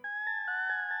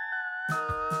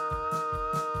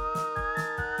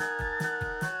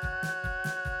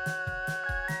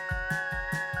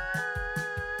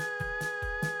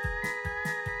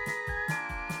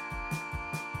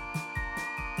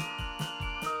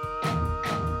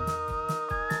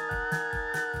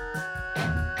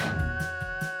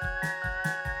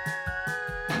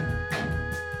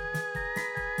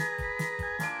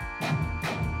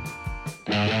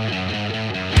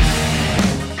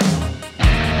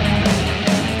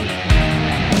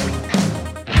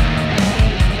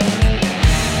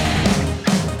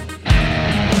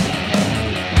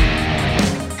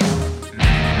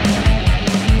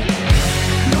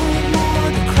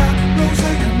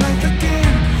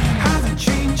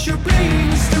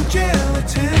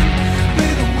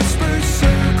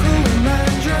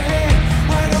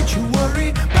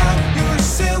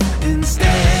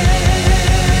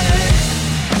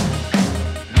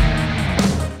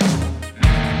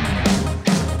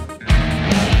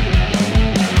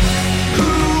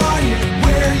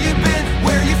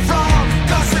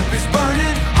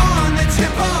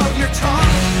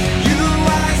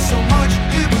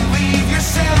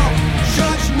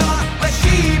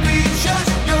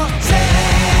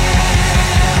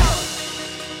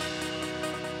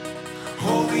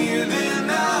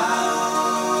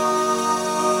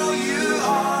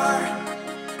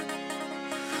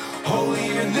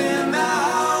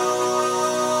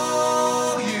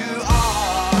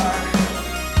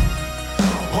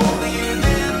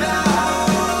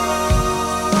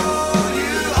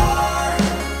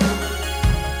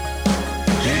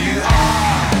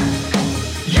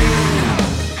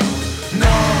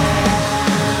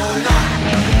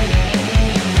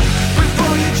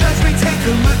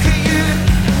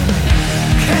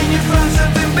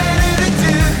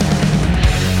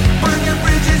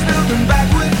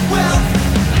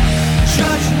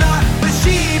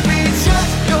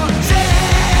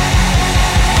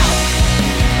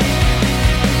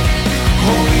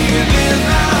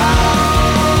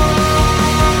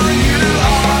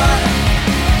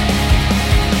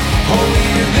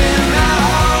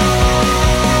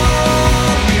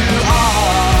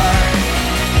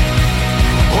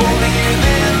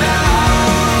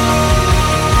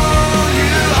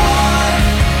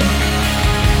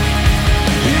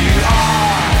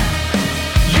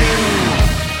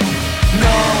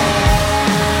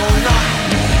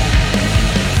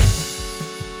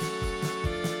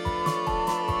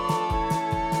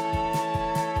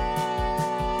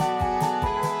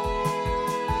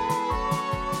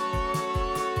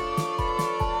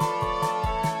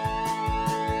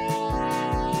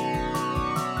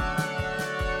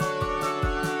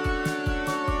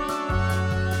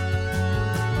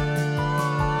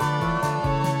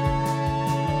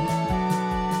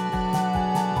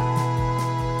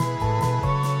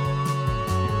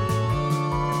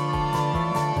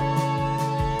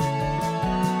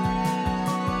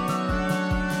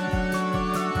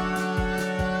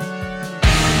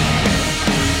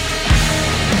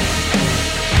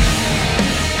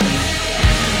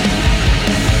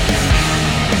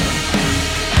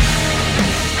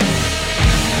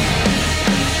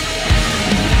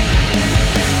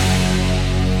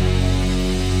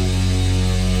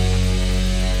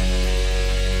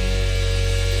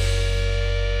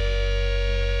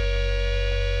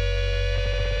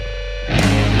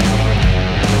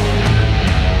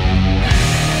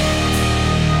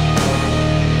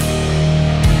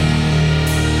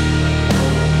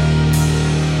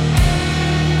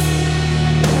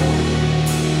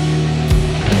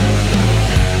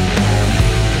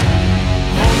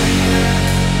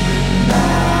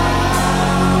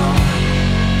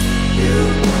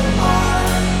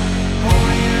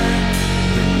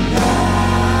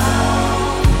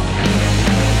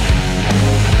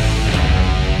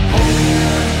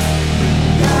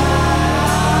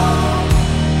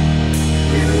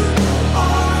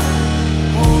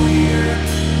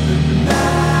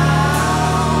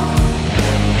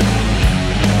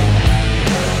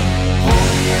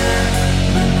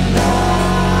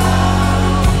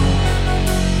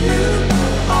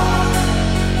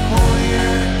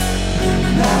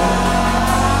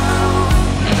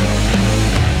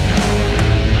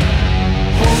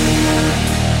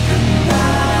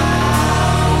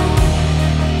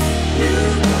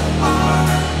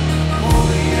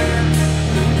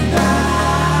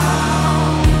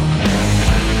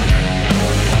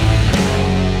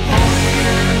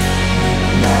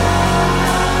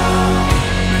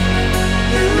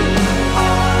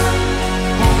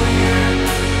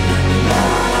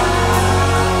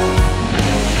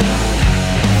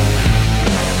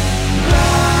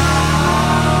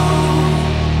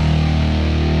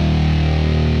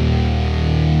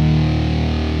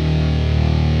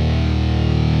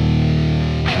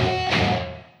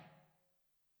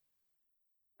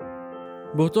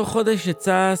 באותו חודש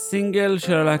יצא סינגל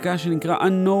של הלהקה שנקרא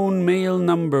Unknown Male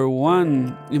Number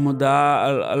 1 עם הודעה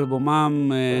על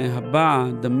אלבומם הבא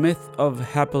The Myth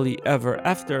of Happily Ever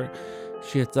After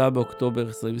שיצא באוקטובר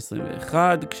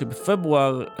 2021,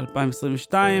 כשבפברואר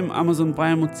 2022 אמזון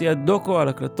פריים הוציאה דוקו על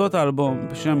הקלטות האלבום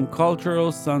בשם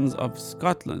Cultural Sons of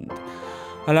Scotland.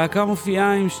 הלהקה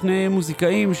מופיעה עם שני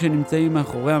מוזיקאים שנמצאים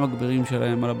מאחורי המגבירים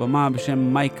שלהם על הבמה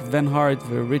בשם מייק ונהארט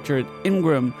וריצ'רד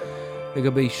אינגרם.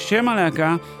 לגבי שם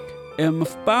הלהקה, הם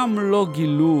אף פעם לא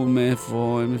גילו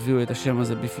מאיפה הם הביאו את השם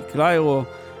הזה, ביפי קליירו.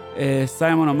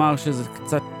 סיימון אמר שזה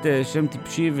קצת שם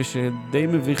טיפשי ושדי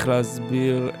מביך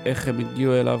להסביר איך הם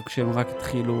הגיעו אליו כשהם רק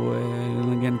התחילו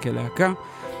לנגן כלהקה.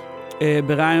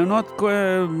 ברעיונות,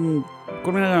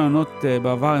 כל מיני רעיונות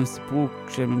בעבר הם סיפרו,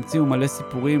 כשהם המציאו מלא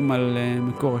סיפורים על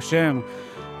מקור השם,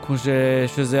 כמו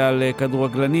שזה על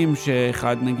כדורגלנים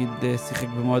שאחד נגיד שיחק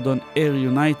במועדון אייר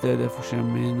יונייטד איפה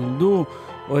שהם נולדו,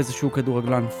 או איזשהו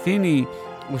כדורגלן פיני,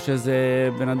 או שזה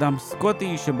בן אדם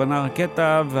סקוטי שבנה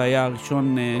רקטה והיה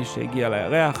הראשון שהגיע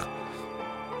לירח.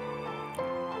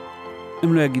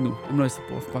 הם לא יגידו, הם לא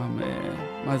יספרו אף פעם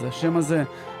מה זה השם הזה.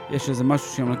 יש איזה משהו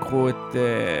שהם לקחו את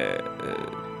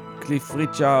קליף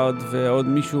ריצ'ארד ועוד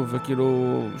מישהו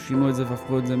וכאילו שינו את זה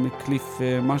והפכו את זה מקליף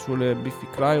משהו לביפי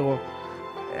קליירו.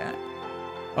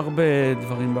 הרבה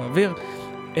דברים באוויר.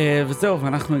 וזהו,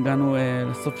 ואנחנו הגענו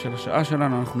לסוף של השעה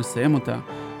שלנו, אנחנו נסיים אותה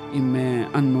עם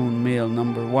Unknown Male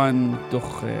Number 1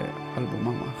 מתוך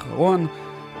אלבומם האחרון.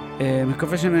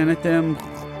 מקווה שנהנתם.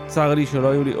 צר לי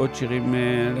שלא היו לי עוד שירים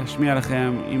להשמיע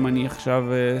לכם. אם אני עכשיו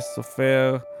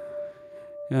סופר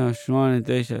 8,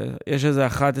 9, יש איזה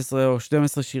 11 או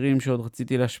 12 שירים שעוד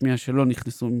רציתי להשמיע שלא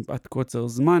נכנסו מפאת קוצר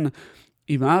זמן.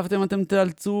 אם אהבתם אתם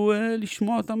תאלצו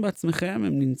לשמוע אותם בעצמכם,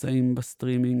 הם נמצאים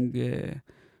בסטרימינג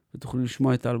ותוכלו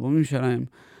לשמוע את האלבומים שלהם.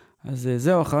 אז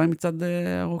זהו, אחרי מצד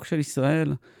הרוק של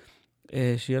ישראל,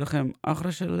 שיהיה לכם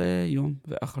אחלה של יום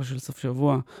ואחלה של סוף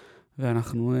שבוע,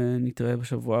 ואנחנו נתראה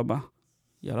בשבוע הבא.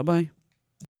 יאללה ביי.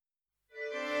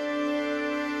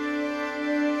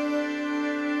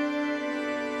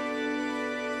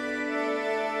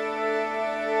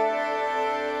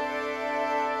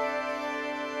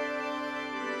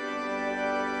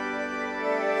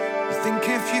 Think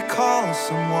if you call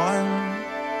someone,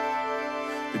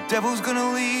 the devil's gonna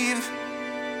leave.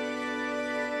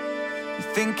 You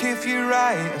think if you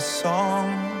write a song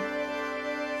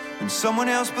and someone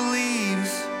else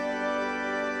believes.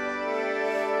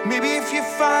 Maybe if you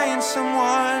find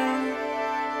someone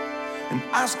and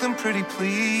ask them pretty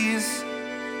please,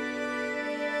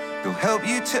 they'll help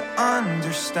you to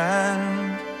understand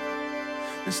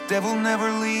this devil never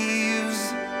leaves.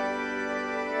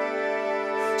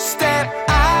 Step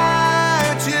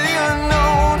out to the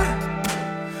unknown,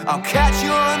 I'll catch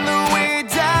you on the way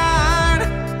down.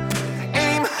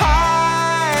 Aim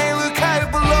high, look out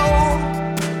below.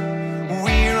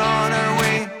 We're on our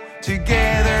way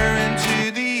together into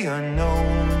the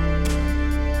unknown.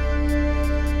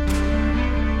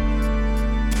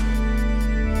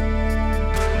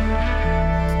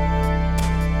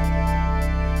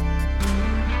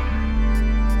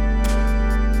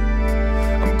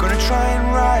 Try and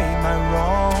right my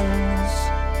wrongs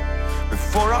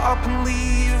before I up and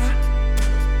leave.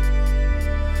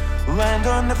 Land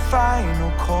on the final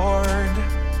chord,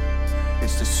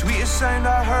 it's the sweetest sound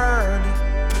I heard.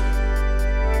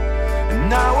 And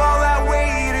now all that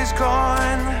weight is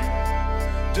gone,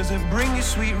 does it bring you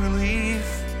sweet relief?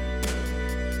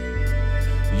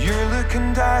 You're looking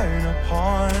down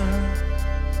upon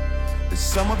the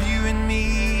sum of you and me.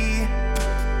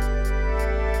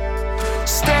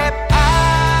 Step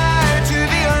out to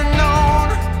the unknown,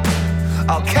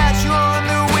 I'll catch you on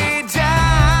the way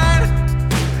down.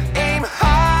 Aim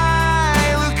high,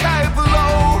 look out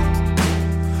below.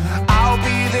 I'll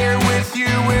be there with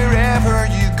you wherever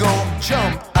you go.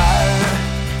 Jump out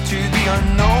to the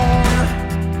unknown,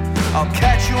 I'll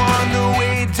catch you on the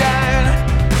way down.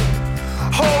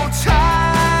 Hold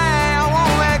tight, I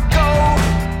won't let go.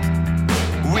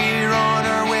 We're on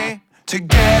our way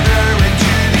together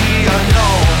into the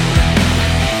unknown.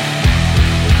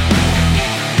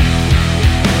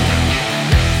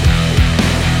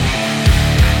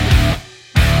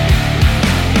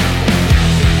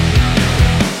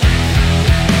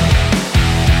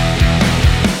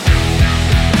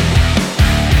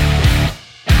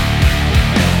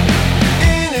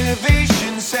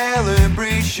 Innovation,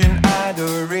 celebration,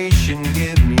 adoration,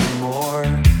 give me more,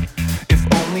 if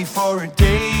only for a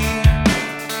day.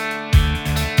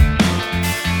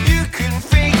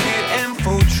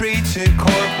 Infiltrate it,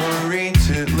 incorporate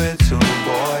it, little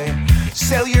boy.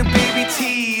 Sell your baby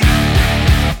teeth.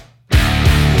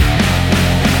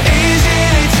 Is it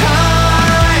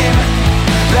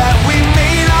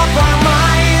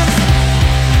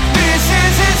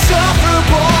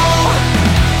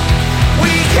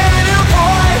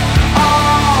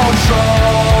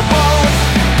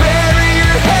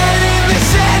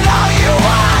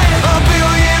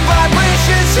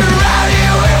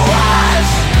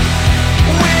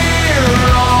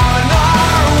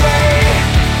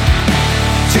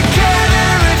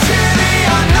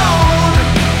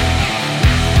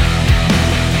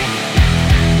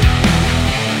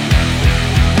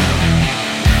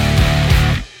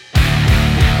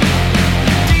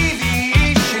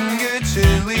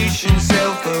frustration,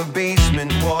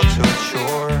 self-abasement, water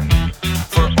chore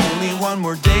for only one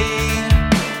more day.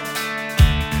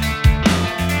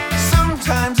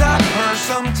 Sometimes I purr,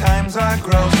 sometimes I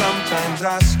growl, sometimes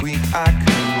I squeak, I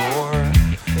can roar.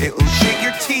 It'll shake